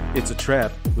music, It's a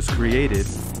Trap, was created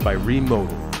by Remodal.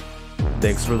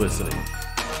 Thanks for listening.